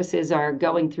our campuses are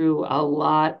going through a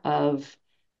lot of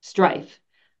strife,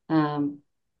 and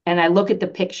I look at the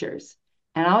pictures,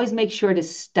 and I always make sure to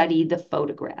study the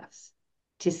photographs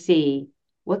to see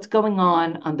what's going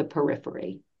on the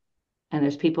periphery. And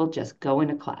there's people just going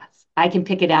to class. I can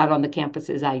pick it out on the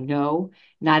campuses I know,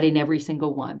 not in every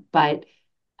single one, but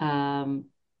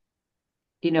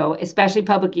especially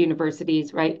public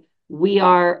universities, right? We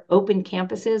are open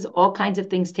campuses. All kinds of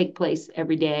things take place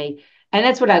every day. And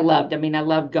that's what I loved. I mean, I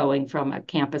loved going from a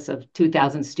campus of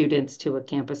 2,000 students to a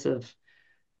campus of,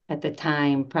 at the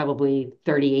time, probably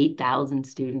 38,000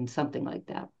 students, something like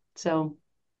that. So.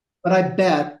 But I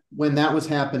bet when that was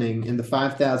happening and the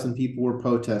 5,000 people were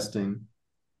protesting,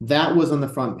 that was on the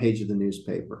front page of the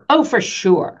newspaper. Oh, for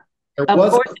sure. There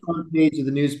was on the front page of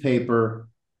the newspaper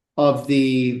of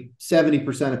the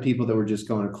 70% of people that were just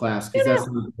going to class.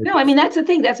 No, I mean, that's the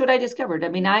thing. That's what I discovered. I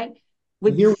mean,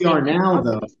 here we are now,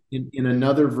 though, in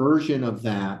another version of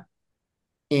that.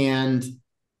 And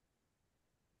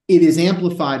it is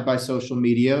amplified by social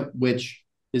media, which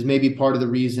is maybe part of the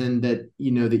reason that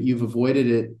that you've avoided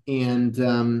it. And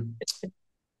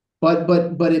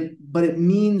but it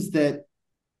means that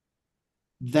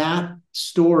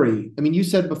story. I mean, you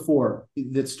said before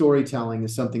that storytelling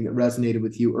is something that resonated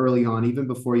with you early on, even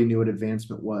before you knew what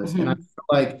advancement was. Mm-hmm. And I feel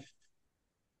like,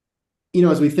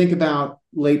 as we think about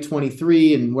late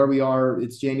 23 and where we are,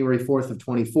 it's January 4th of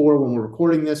 24 when we're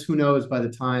recording this. Who knows by the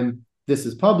time this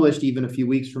is published, even a few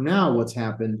weeks from now, what's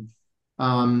happened.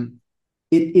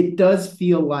 It does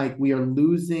feel like we are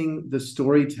losing the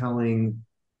storytelling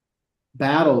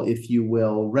battle, if you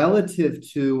will, relative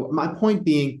to my point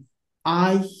being,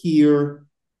 I hear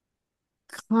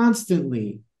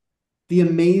constantly the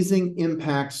amazing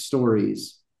impact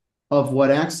stories of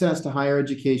what access to higher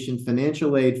education,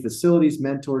 financial aid, facilities,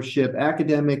 mentorship,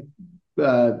 academic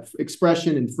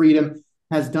expression, and freedom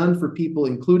has done for people,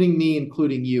 including me,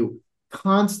 including you.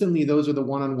 Constantly, those are the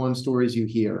one-on-one stories you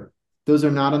hear. Those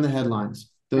are not on the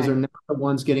headlines. Those are not the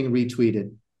ones getting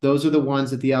retweeted. Those are the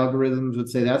ones that the algorithms would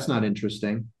say, that's not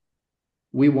interesting.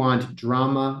 We want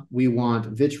drama. We want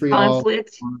vitriol,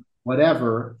 conflict,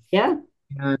 whatever. Yeah.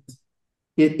 And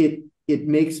it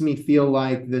makes me feel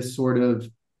like this sort of,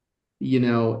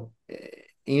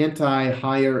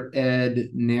 anti-higher ed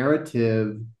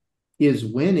narrative is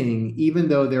winning, even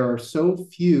though there are so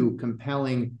few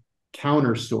compelling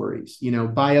counter stories.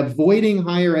 By avoiding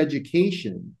higher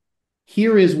education,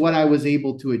 here is what I was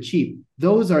able to achieve.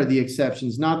 Those are the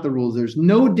exceptions, not the rules. There's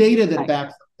no data that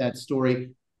backs up that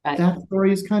story. Right. That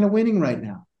story is kind of winning right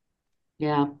now.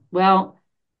 Yeah. Well,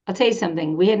 I'll tell you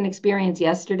something. We had an experience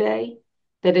yesterday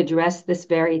that addressed this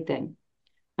very thing.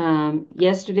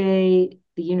 Yesterday,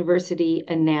 the university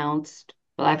announced,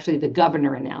 well, actually the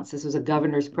governor announced, this was a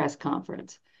governor's press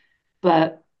conference,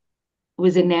 but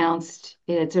was announced,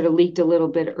 it sort of leaked a little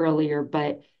bit earlier,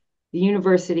 but the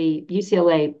university,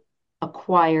 UCLA,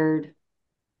 acquired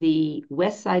the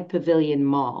West Side Pavilion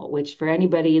Mall, which for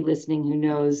anybody listening who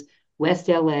knows West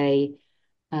LA,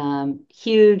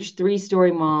 huge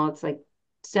 3-story mall. It's like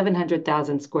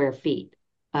 700,000 square feet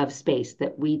of space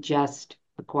that we just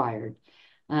acquired.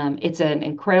 It's an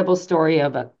incredible story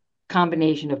of a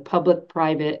combination of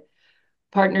public-private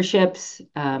partnerships,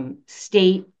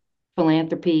 state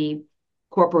philanthropy,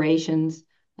 corporations,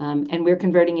 and we're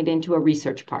converting it into a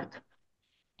research park.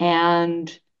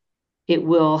 And it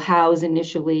will house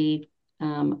initially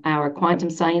our Quantum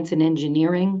Science and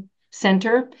Engineering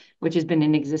Center, which has been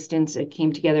in existence. It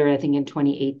came together, I think, in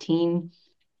 2018.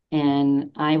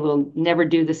 And I will never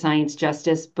do the science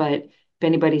justice, but if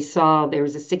anybody saw, there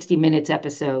was a 60 Minutes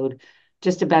episode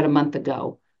just about a month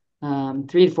ago, 3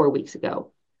 to 4 weeks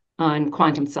ago, on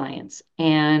quantum science.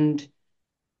 And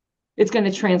it's going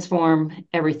to transform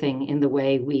everything in the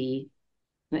way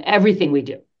everything we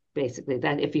do, basically.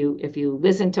 That if you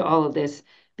listen to all of this,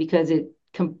 because it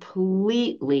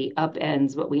completely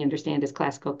upends what we understand as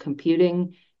classical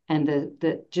computing and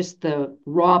the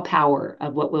raw power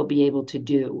of what we'll be able to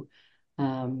do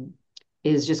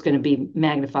is just going to be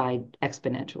magnified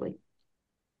exponentially.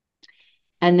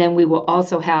 And then we will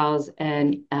also house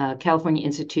an California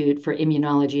Institute for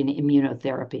Immunology and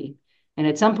Immunotherapy. And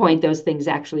at some point, those things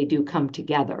actually do come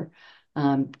together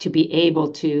to be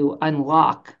able to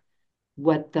unlock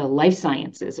what the life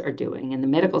sciences are doing and the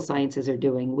medical sciences are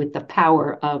doing with the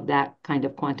power of that kind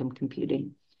of quantum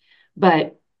computing.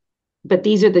 But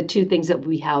these are the two things that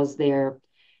we house there.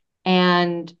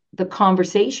 And the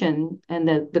conversation and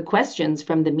the questions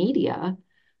from the media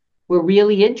were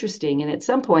really interesting. And at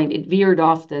some point, it veered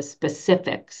off the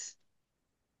specifics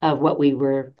of what we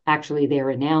were actually there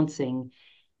announcing.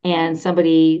 And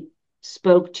somebody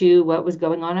spoke to what was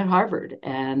going on at Harvard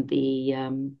and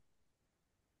the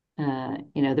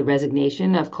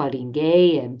resignation of Claudine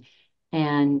Gay,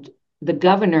 and the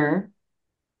governor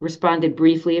responded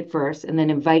briefly at first and then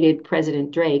invited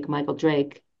President Drake, Michael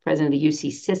Drake, president of the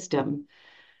UC system,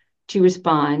 to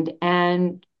respond.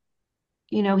 And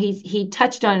he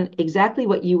touched on exactly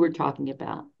what you were talking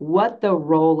about, what the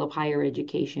role of higher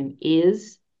education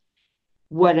is,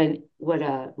 what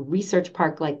a research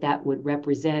park like that would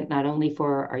represent, not only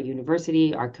for our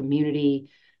university, our community,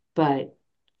 but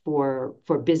for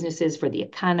businesses, for the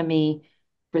economy,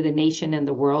 for the nation and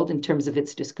the world in terms of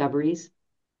its discoveries.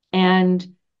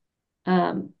 And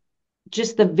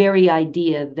just the very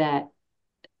idea that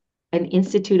an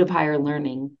institute of higher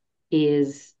learning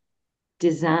is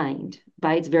designed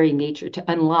by its very nature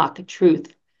to unlock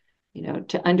truth,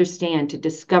 to understand, to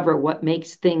discover what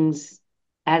makes things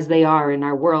as they are in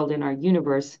our world, in our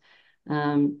universe,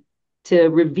 to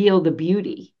reveal the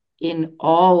beauty in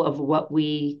all of what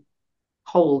we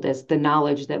hold as the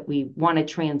knowledge that we want to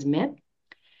transmit.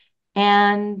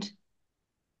 And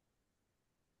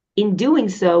in doing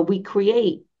so, we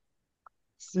create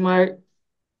smart,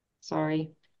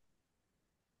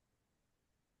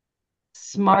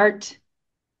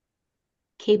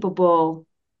 capable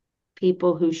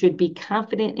people who should be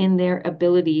confident in their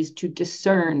abilities to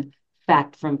discern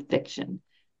fact from fiction,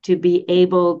 to be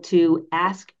able to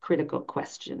ask critical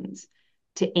questions,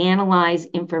 to analyze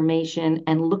information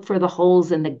and look for the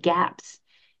holes and the gaps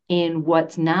in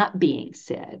what's not being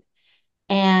said.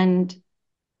 And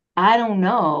I don't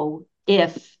know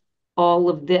if all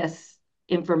of this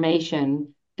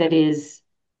information that is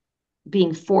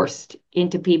being forced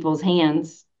into people's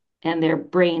hands and their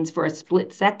brains for a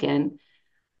split second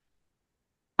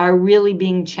are really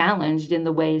being challenged in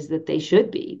the ways that they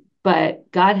should be. But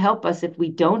God help us if we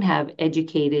don't have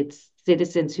educated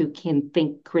citizens who can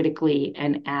think critically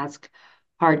and ask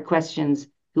hard questions,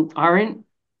 who aren't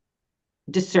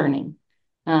discerning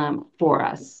for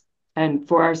us and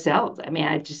for ourselves. I mean,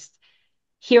 I just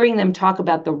hearing them talk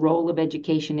about the role of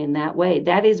education in that way,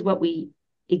 that is what we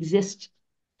exist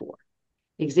for,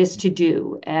 exist to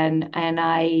do. And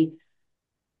I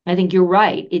think you're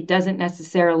right. It doesn't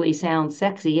necessarily sound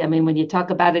sexy. I mean, when you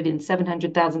talk about it in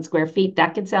 700,000 square feet,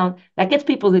 that gets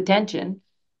people's attention.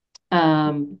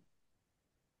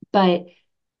 But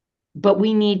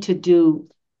we need to do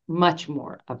much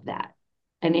more of that.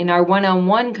 And in our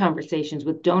one-on-one conversations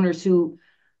with donors who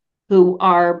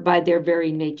are by their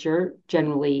very nature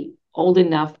generally old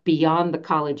enough beyond the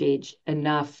college age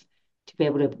enough to be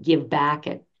able to give back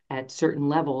at certain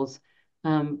levels,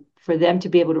 for them to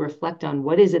be able to reflect on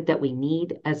what is it that we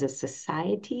need as a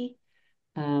society.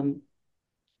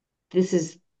 This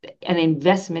is an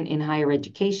investment in higher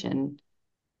education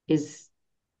is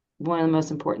one of the most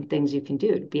important things you can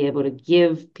do, to be able to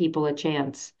give people a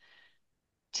chance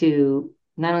to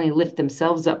not only lift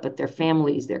themselves up, but their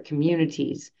families, their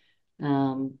communities.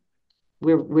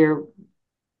 We're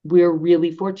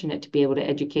really fortunate to be able to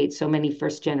educate so many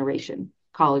first generation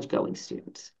college going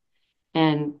students.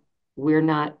 And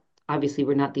obviously,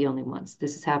 we're not the only ones.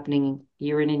 This is happening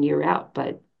year in and year out,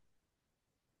 but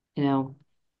you know,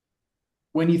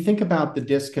 When you think about the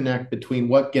disconnect between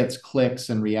what gets clicks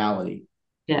and reality,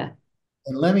 yeah,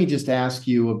 and let me just ask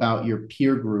you about your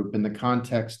peer group in the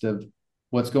context of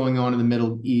what's going on in the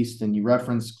Middle East. And you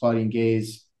referenced Claudine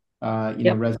Gay's, yep,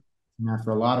 resignation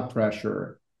after a lot of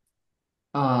pressure.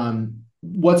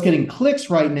 What's getting clicks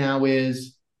right now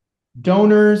is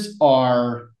donors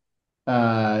are,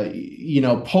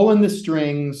 pulling the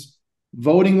strings,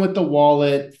 voting with the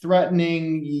wallet,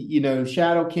 threatening,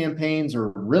 shadow campaigns are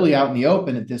really out in the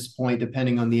open at this point,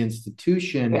 depending on the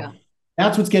institution. yeah,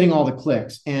 That's what's getting all the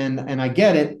clicks. And I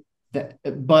get it.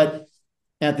 But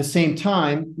at the same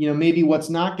time, maybe what's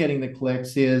not getting the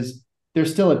clicks is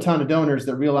there's still a ton of donors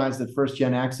that realize that first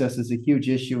gen access is a huge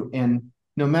issue. And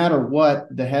no matter what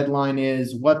the headline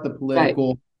is, what the right,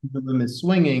 political pendulum is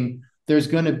swinging, there's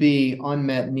going to be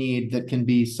unmet need that can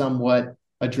be somewhat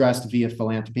addressed via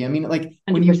philanthropy. I mean, like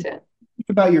when you 100%. think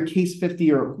about your Case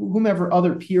 50 or whomever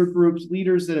other peer groups,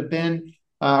 leaders that have been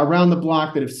around the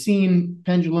block that have seen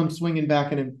pendulum swinging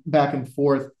back and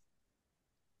forth,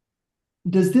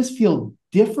 does this feel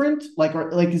different? Like,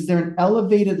 is there an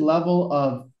elevated level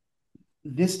of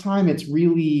this time it's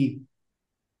really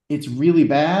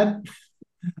bad?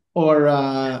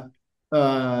 Or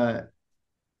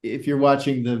if you're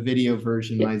watching the video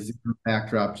version, Yeah. my Zoom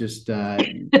backdrop just Is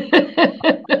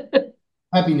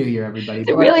Happy New Year, everybody. it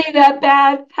But really that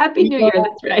bad? Happy New Year. does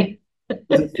That's right.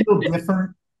 it feel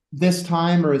different this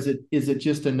time, or is it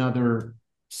just another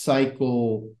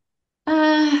cycle?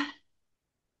 Uh,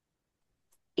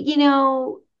 you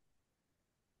know,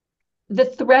 the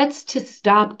threats to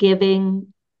stop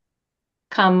giving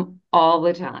come all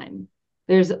the time.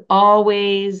 There's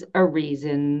always a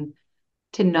reason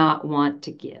to not want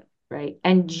to give, right?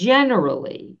 And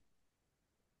generally,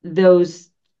 those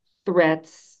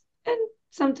threats, and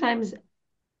sometimes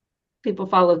people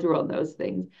follow through on those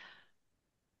things,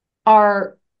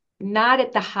 are not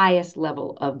at the highest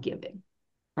level of giving,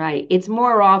 right? It's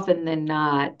more often than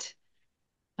not,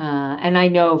 and I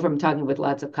know from talking with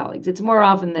lots of colleagues, it's more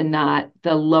often than not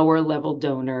the lower level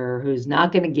donor who's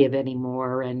not going to give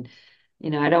anymore. And,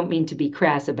 I don't mean to be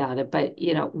crass about it, but,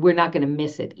 we're not going to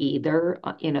miss it either. The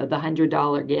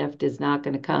 $100 gift is not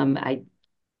going to come. I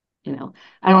don't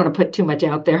want to put too much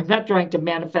out there. I'm not trying to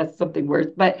manifest something worse,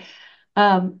 but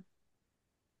um,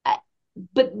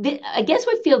 I guess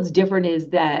what feels different is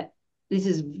that this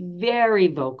is very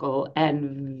vocal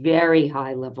and very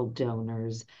high level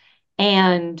donors,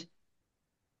 and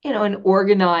an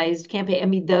organized campaign. I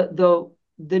mean, the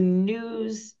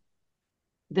news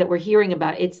that we're hearing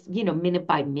about, it's minute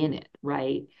by minute,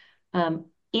 right?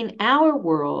 In our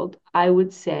world, I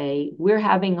would say we're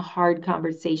having hard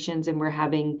conversations and we're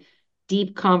having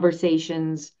deep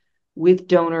conversations with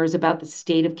donors about the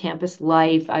state of campus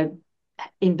life. I've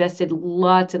invested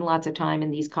lots and lots of time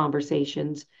in these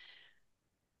conversations.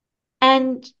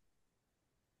 And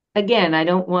again, I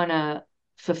don't want to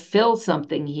fulfill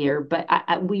something here, but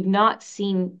we've not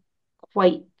seen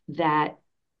quite that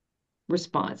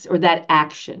response or that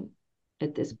action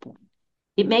at this point.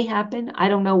 It may happen. I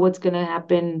don't know what's going to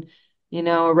happen,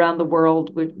 around the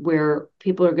world where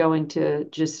people are going to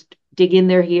just dig in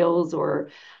their heels. Or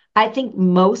I think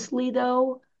mostly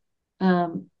though,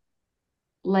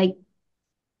 like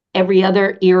every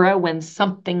other era, when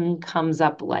something comes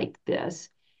up like this,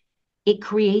 it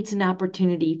creates an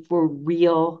opportunity for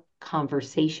real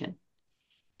conversation.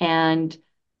 And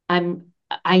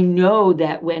I know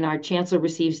that when our chancellor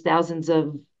receives thousands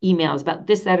of emails about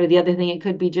this, that, or the other thing, it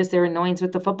could be just their annoyance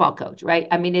with the football coach, right?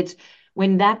 I mean, it's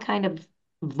when that kind of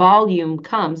volume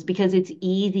comes, because it's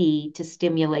easy to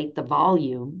stimulate the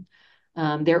volume.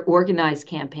 They're organized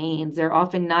campaigns. They're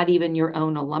often not even your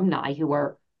own alumni who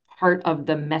are part of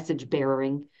the message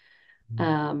bearing.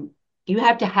 Um, you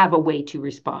have to have a way to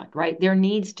respond, right? There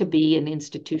needs to be an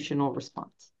institutional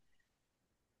response.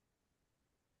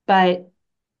 But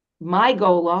my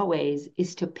goal always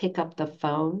is to pick up the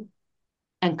phone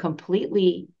and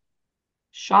completely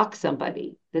shock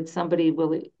somebody that somebody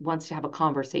really wants to have a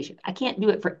conversation. I can't do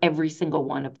it for every single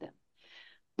one of them,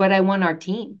 but I want our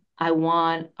team, I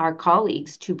want our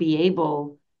colleagues to be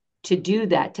able to do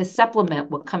that, to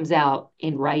supplement what comes out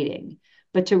in writing,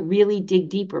 but to really dig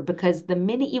deeper, because the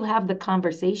minute you have the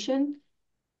conversation,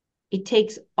 it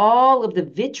takes all of the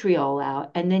vitriol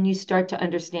out, and then you start to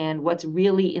understand what's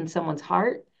really in someone's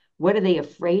heart. What are they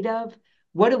afraid of?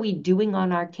 What are we doing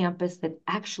on our campus that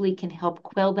actually can help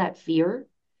quell that fear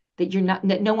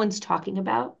that no one's talking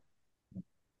about?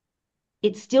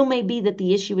 It still may be that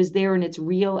the issue is there and it's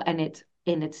real and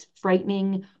and it's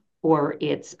frightening or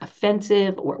it's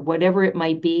offensive or whatever it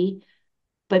might be.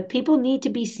 But people need to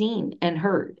be seen and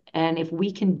heard. And if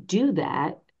we can do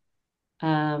that,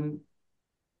 then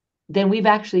we've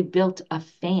actually built a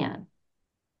fan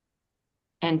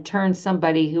and turned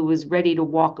somebody who was ready to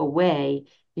walk away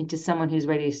into someone who's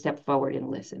ready to step forward and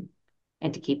listen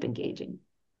and to keep engaging.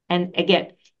 And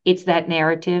again, it's that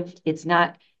narrative. It's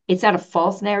not a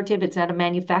false narrative. It's not a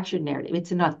manufactured narrative.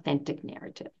 It's an authentic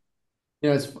narrative.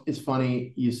 It's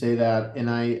funny you say that, and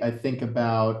I think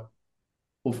about.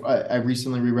 Well, I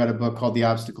recently reread a book called The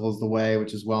Obstacle is the Way,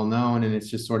 which is well known, and it's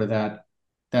just sort of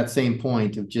that same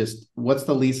point of just what's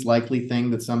the least likely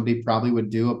thing that somebody probably would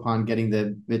do upon getting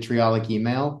the vitriolic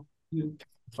email,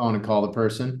 phone and call the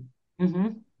person. Mm-hmm.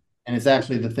 And it's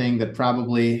actually the thing that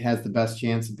probably has the best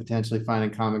chance of potentially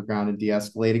finding common ground and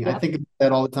de-escalating. Yep. I think about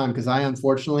that all the time because I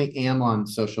unfortunately am on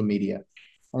social media.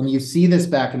 And you see this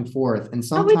back and forth. And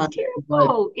sometimes It's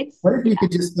terrible. Like, what if you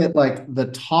could just get like the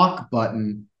talk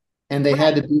button and they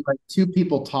had to be like two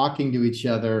people talking to each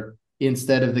other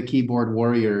instead of the keyboard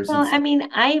warriors? Well, I mean,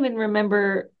 I even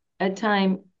remember a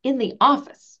time in the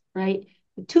office, right?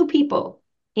 Two people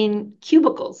in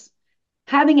cubicles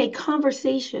having a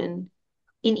conversation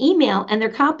in email and they're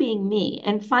copying me.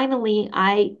 And finally,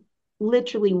 I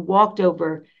literally walked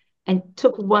over and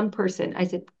took one person. I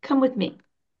said, come with me.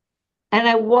 And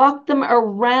I walked them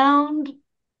around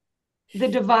the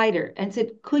divider and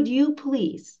said, could you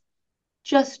please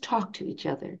just talk to each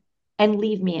other and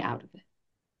leave me out of it?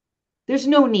 There's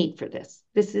no need for this.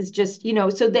 This is just,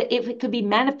 so that if it could be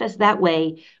manifest that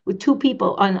way with two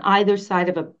people on either side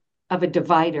of a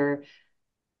divider,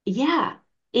 yeah,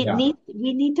 we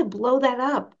need to blow that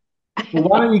up. Well,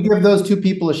 why don't you give those two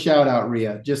people a shout out,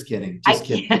 Rhea? Just kidding. Just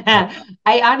kidding.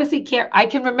 I honestly can't. I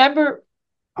can remember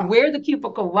where the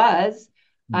cubicle was.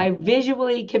 I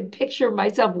visually can picture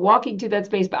myself walking to that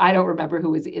space, but I don't remember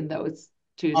who was in those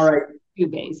two. All right. Few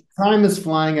days. Time is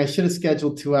flying. I should have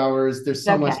scheduled 2 hours. There's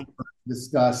so much to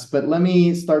discuss, but let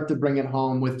me start to bring it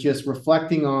home with just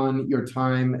reflecting on your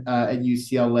time at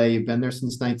UCLA. You've been there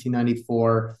since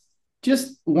 1994.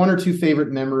 Just one or two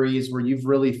favorite memories where you've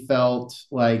really felt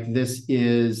like this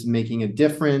is making a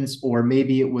difference, or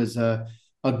maybe it was a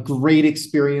great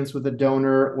experience with a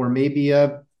donor, or maybe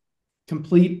a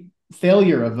complete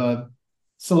failure of a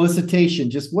solicitation.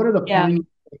 Just what are the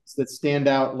points that stand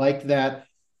out like that?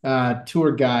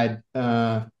 Tour guide,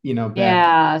 back.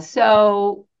 Yeah.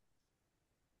 So,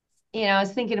 I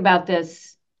was thinking about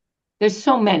this. There's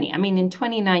so many. I mean, in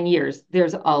 29 years,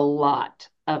 there's a lot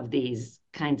of these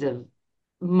kinds of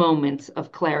moments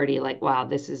of clarity, like, wow,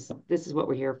 this is what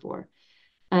we're here for.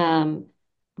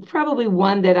 Probably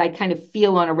one that I kind of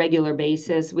feel on a regular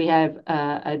basis. We have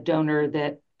a donor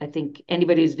that I think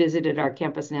anybody who's visited our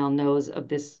campus now knows of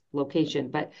this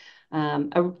location, but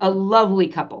a lovely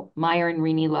couple, Meyer and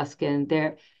Renee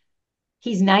Luskin.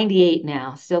 He's 98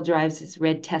 now, still drives his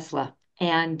red Tesla.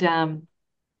 And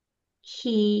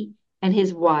he and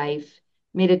his wife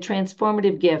made a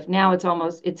transformative gift. Now it's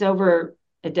over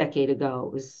a decade ago.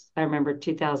 It was, I remember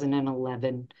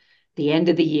 2011, the end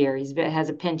of the year. He has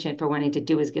a penchant for wanting to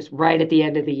do his gifts right at the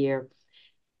end of the year.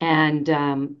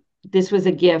 And this was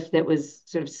a gift that was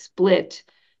sort of split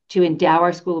to endow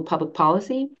our School of Public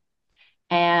Policy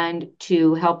and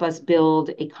to help us build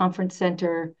a conference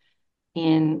center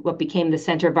in what became the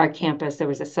center of our campus. There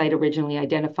was a site originally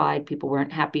identified. People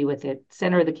weren't happy with it,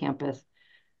 center of the campus.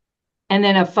 And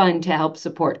then a fund to help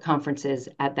support conferences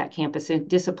at that campus in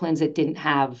disciplines that didn't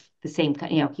have the same,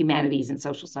 humanities and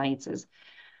social sciences.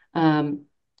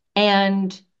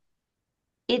 And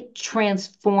it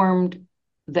transformed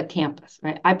the campus,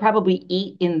 right? I probably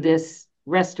eat in this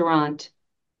restaurant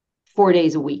 4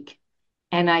 days a week.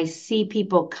 And I see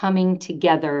people coming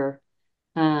together,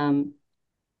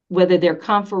 whether they're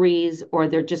conferees or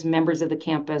they're just members of the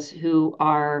campus who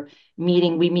are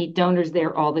meeting. We meet donors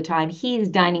there all the time. He's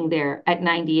dining there at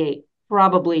 98,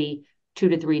 probably 2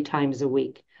 to 3 times a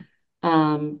week. He's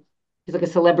like a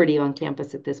celebrity on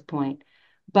campus at this point.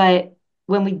 But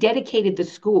when we dedicated the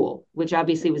school, which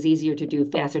obviously was easier to do,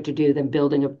 faster to do than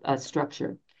building a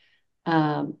structure,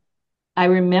 I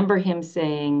remember him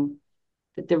saying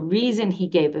that the reason he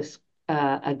gave us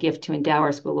a gift to endow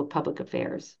our School of Public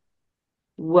Affairs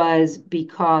was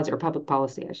because, or public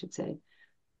policy, I should say,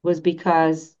 was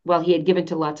because, well, he had given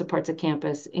to lots of parts of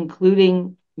campus,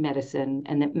 including medicine,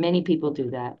 and that many people do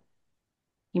that.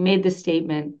 He made the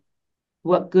statement,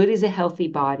 what good is a healthy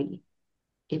body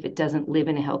if it doesn't live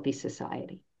in a healthy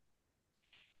society?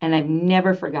 And I've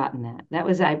never forgotten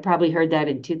that. I probably heard that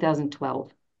in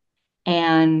 2012.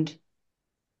 And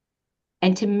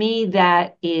And to me,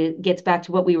 it gets back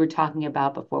to what we were talking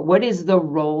about before. What is the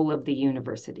role of the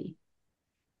university,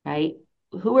 right?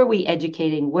 Who are we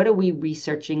educating? What are we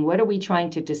researching? What are we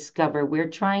trying to discover? We're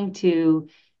trying to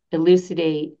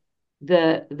elucidate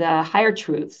the higher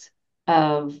truths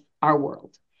of our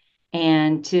world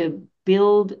and to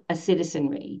build a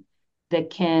citizenry that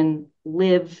can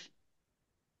live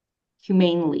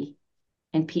humanely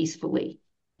and peacefully.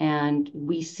 And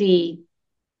we see,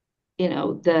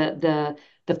 the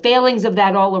failings of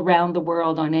that all around the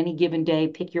world on any given day.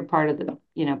 Pick your part of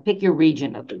pick your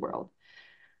region of the world.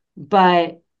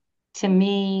 But to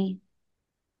me,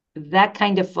 that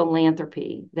kind of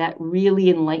philanthropy, that really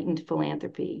enlightened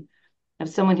philanthropy of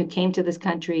someone who came to this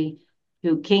country,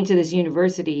 who came to this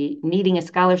university needing a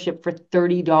scholarship for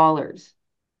 $30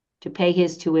 to pay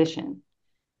his tuition,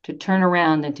 to turn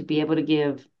around and to be able to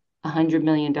give $100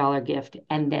 million gift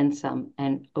and then some,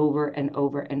 and over and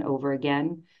over and over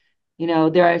again.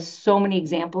 There are so many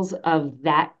examples of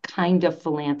that kind of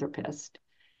philanthropist.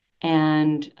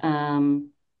 And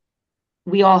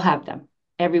we all have them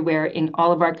everywhere in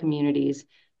all of our communities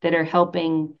that are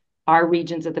helping our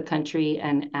regions of the country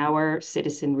and our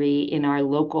citizenry in our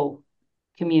local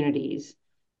communities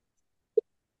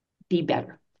be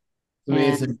better.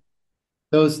 Amazing. And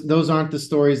those aren't the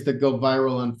stories that go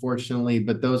viral, unfortunately,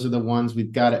 but those are the ones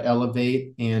we've got to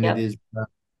elevate. And It is a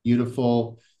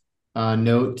beautiful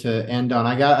note to end on.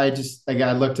 I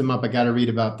looked him up. I got to read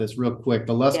about this real quick.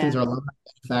 The Luskins are alumni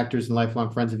benefactors and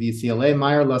lifelong friends of UCLA.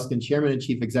 Meyer Luskin, chairman and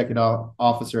chief executive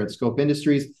officer at Scope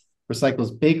Industries,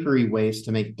 recycles bakery waste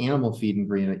to make animal feed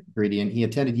ingredient. He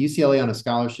attended UCLA on a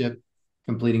scholarship,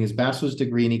 completing his bachelor's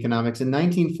degree in economics in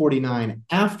 1949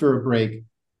 after a break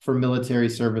for military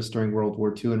service during World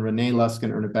War II. And Renee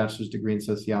Luskin earned a bachelor's degree in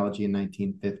sociology in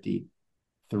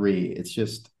 1953. It's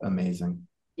just amazing.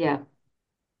 Yeah.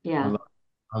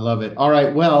 I love it. All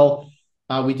right. Well,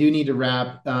 we do need to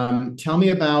wrap. Tell me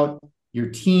about your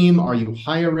team. Are you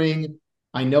hiring?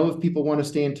 I know if people want to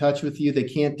stay in touch with you, they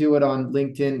can't do it on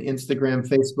LinkedIn, Instagram,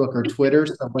 Facebook, or Twitter.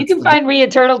 So you can find Rhea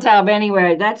Turteltaub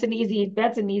anywhere. That's an easy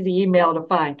email to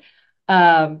find.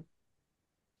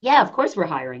 Yeah, of course we're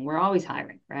hiring. We're always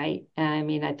hiring, right? I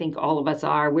mean, I think all of us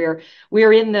are. We're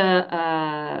in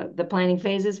the planning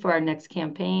phases for our next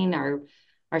campaign.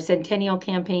 Our Centennial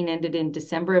Campaign ended in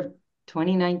December of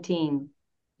 2019,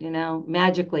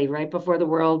 magically, right before the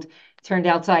world turned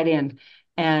outside in.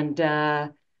 And,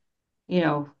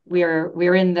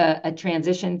 we're in a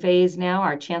transition phase now.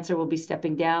 Our chancellor will be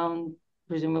stepping down,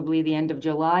 presumably the end of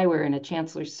July. We're in a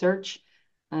chancellor search.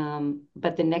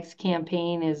 But the next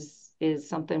campaign is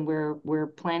something we're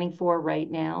planning for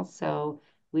right now. So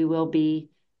we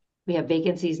have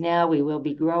vacancies now. We will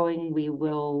be growing. We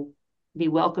will be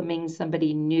welcoming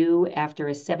somebody new after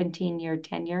a 17-year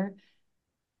tenure,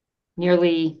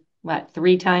 nearly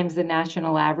 3 times the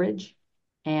national average.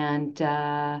 And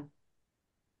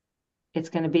it's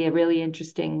going to be a really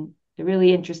interesting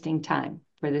time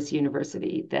for this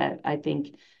university that I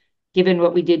think, given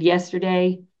what we did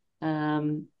yesterday,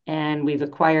 and we've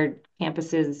acquired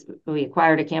campuses. We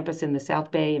acquired a campus in the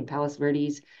South Bay in Palos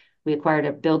Verdes. We acquired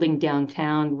a building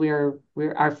downtown.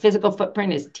 Our physical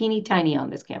footprint is teeny tiny on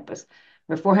this campus.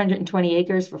 We're 420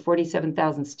 acres for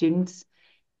 47,000 students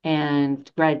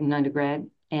and grad and undergrad,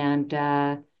 and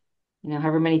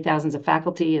however many thousands of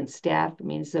faculty and staff. I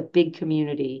mean, it's a big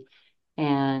community,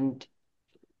 and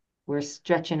we're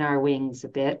stretching our wings a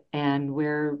bit, and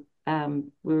we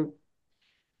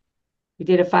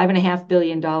did a $5.5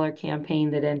 billion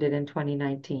campaign that ended in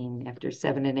 2019 after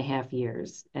 7.5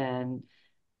 years. And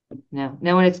no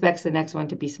one expects the next one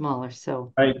to be smaller.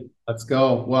 So right, let's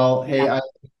go. Well, hey,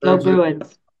 go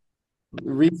Bruins.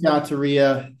 Reach out to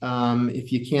Rhea.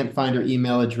 If you can't find her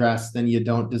email address, then you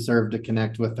don't deserve to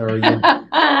connect with her.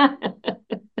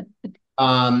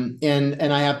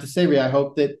 And I have to say, Rhea, I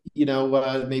hope that,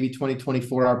 maybe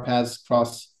 2024, our paths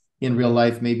cross in real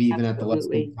life, maybe even Absolutely.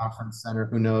 At the Luskin Conference Center.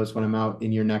 Who knows, when I'm out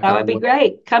in your neck. That would be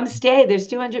great. Come stay. There's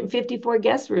 254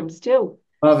 guest rooms too.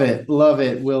 Love it.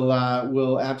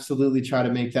 We'll absolutely try to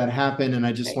make that happen. And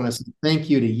I just want to say thank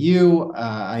you to you.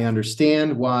 I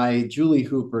understand why Julie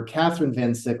Hooper, Catherine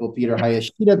Van Sickle, Peter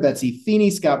Hayashida, Betsy Feeney,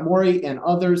 Scott Morey, and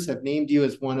others have named you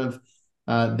as one of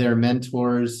their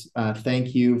mentors.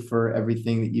 Thank you for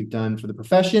everything that you've done for the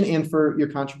profession and for your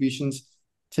contributions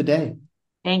today.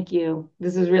 Thank you.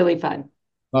 This is really fun.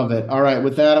 Love it. All right.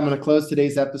 With that, I'm going to close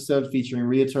today's episode featuring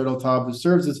Rhea Turteltaub, who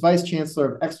serves as Vice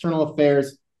Chancellor of External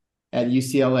Affairs at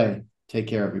UCLA. Take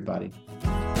care, everybody.